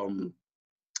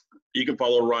 You can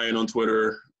follow Ryan on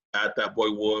Twitter at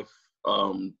 @thatboywolf.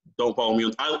 Don't follow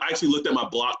me. I actually looked at my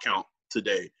block count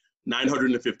today,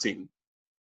 915.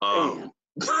 Yeah,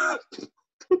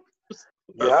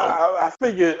 I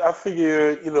figure,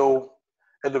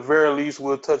 at the very least,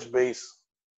 we'll touch base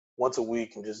once a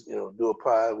week and just, do a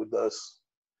pod with us,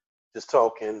 just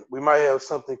talking. We might have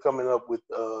something coming up with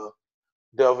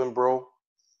Delvin Bro.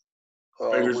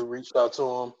 We reached out to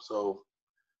him, so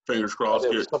fingers crossed.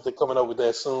 There's something coming up with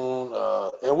that soon.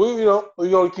 And we're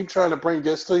going to keep trying to bring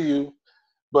guests to you,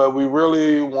 but we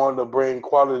really want to bring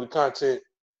quality content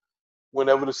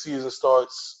whenever the season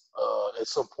starts. At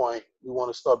some point, we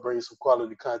want to start bringing some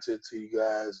quality content to you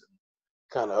guys and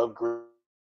kind of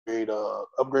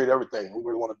upgrade everything. We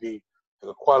really want to be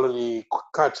a quality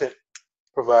content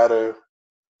provider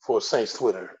for Saints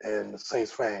Twitter and the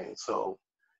Saints fans. So,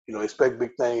 expect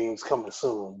big things coming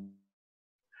soon.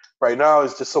 Right now,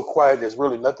 it's just so quiet. There's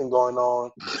really nothing going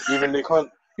on. Even Nick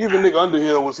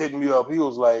Underhill was hitting me up. He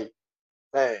was like,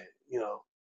 man,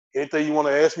 anything you want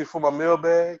to ask me for my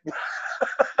mailbag?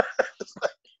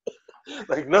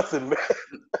 Like nothing, man.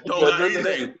 Don't got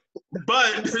anything.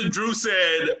 But Drew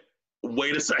said,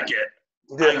 wait a second.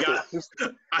 Yeah,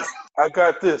 I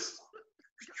got this.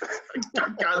 I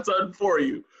got something for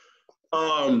you.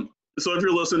 So if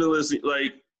you're listening to this,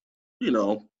 like, you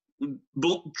know,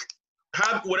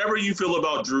 have whatever you feel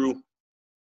about Drew,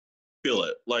 feel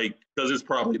it, like, because it's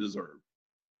probably deserved.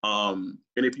 And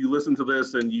if you listen to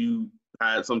this and you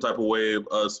had some type of way of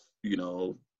us, you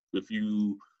know, if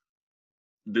you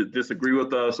disagree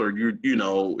with us, or you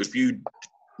know, if you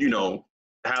know,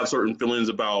 have certain feelings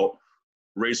about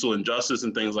racial injustice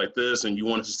and things like this, and you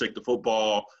want us to stick to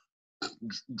football,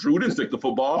 Drew didn't stick to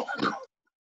football.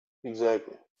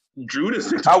 Exactly. Drew didn't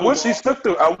stick to I football. wish he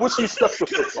stuck to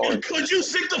football. Could you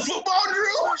stick to football,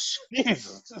 Drew?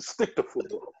 Jesus, just stick to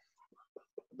football.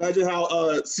 Imagine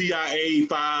how CIA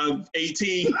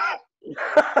 518.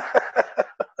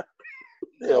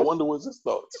 Yeah, I wonder what's his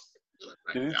thoughts.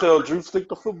 Did he tell Drew stick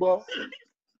to football?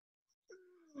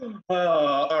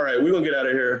 All right, we're gonna get out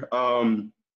of here.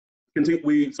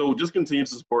 Just continue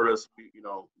to support us. We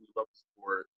love the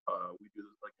support. We do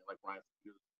this like Ryan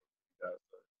said,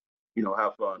 you know,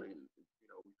 have fun, and you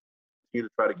know, we continue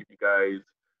to try to give you guys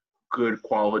good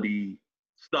quality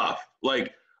stuff.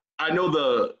 Like, I know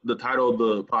the title of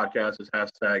the podcast is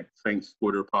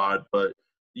 #SaintsTwitterPod, but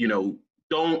you know,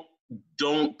 don't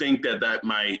think that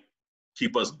might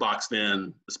keep us boxed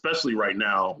in, especially right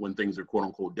now when things are quote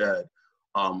unquote dead.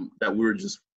 That we're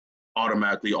just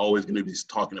automatically always going to be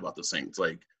talking about the Saints.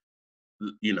 Like,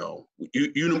 you know,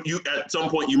 you at some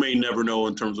point you may never know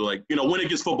in terms of, like, you know, when it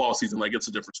gets football season, like, it's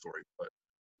a different story. But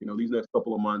you know, these next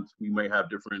couple of months we may have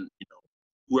different, you know,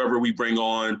 whoever we bring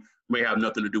on may have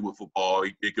nothing to do with football.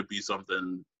 It could be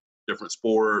something different,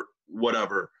 sport,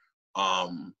 whatever.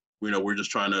 You know, we're just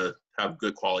trying to have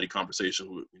good quality conversations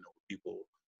with, you know, people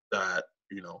that,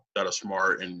 you know, that are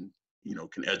smart and, you know,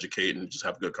 can educate and just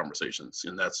have good conversations.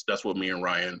 And that's what me and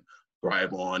Ryan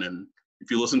thrive on. And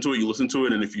if you listen to it, you listen to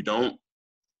it. And if you don't,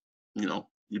 you know,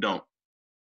 you don't.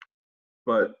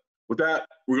 But with that,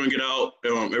 we're going to get out.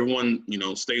 Everyone, you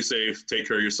know, stay safe, take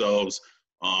care of yourselves.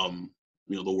 You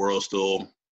know, the world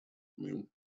still, I mean,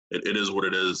 it is what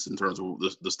it is in terms of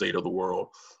the state of the world.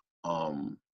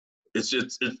 It's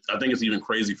just, I think it's even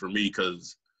crazy for me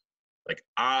because, like,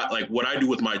 what I do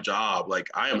with my job, like,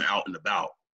 I am out and about.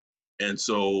 And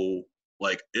so,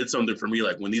 like, it's something for me,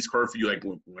 like, when these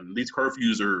when these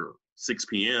curfews are 6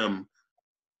 p.m.,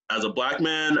 as a black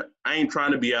man, I ain't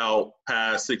trying to be out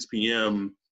past 6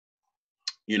 p.m.,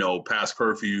 you know, past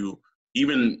curfew,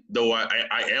 even though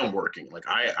I am working. Like,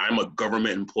 I'm a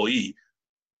government employee.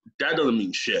 That doesn't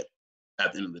mean shit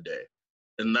at the end of the day.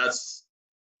 And that's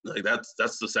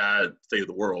the sad state of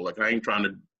the world. Like, I ain't trying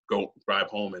to go drive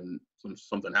home and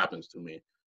something happens to me.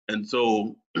 And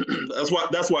so that's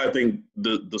why I think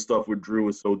the stuff with Drew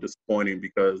is so disappointing,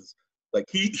 because, like,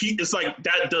 he it's like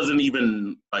that doesn't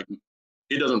even, like,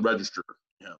 it doesn't register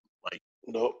him, like,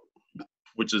 nope,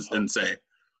 which is insane.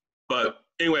 But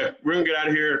anyway, we're gonna get out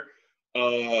of here.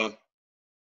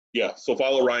 Yeah, so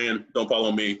follow Ryan, don't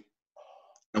follow me,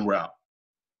 and we're out.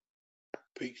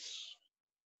 Peace.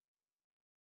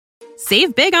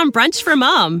 Save big on brunch for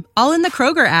mom, all in the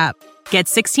Kroger app. Get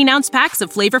 16-ounce packs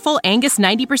of flavorful Angus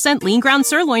 90% lean ground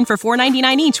sirloin for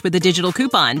 $4.99 each with a digital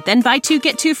coupon. Then buy 2,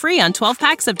 get 2 free on 12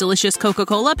 packs of delicious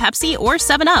Coca-Cola, Pepsi, or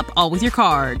 7-Up, all with your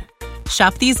card.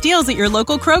 Shop these deals at your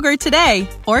local Kroger today,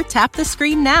 or tap the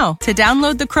screen now to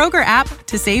download the Kroger app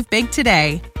to save big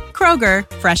today. Kroger,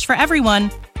 fresh for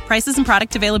everyone. Prices and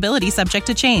product availability subject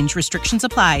to change. Restrictions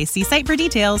apply. See site for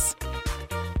details.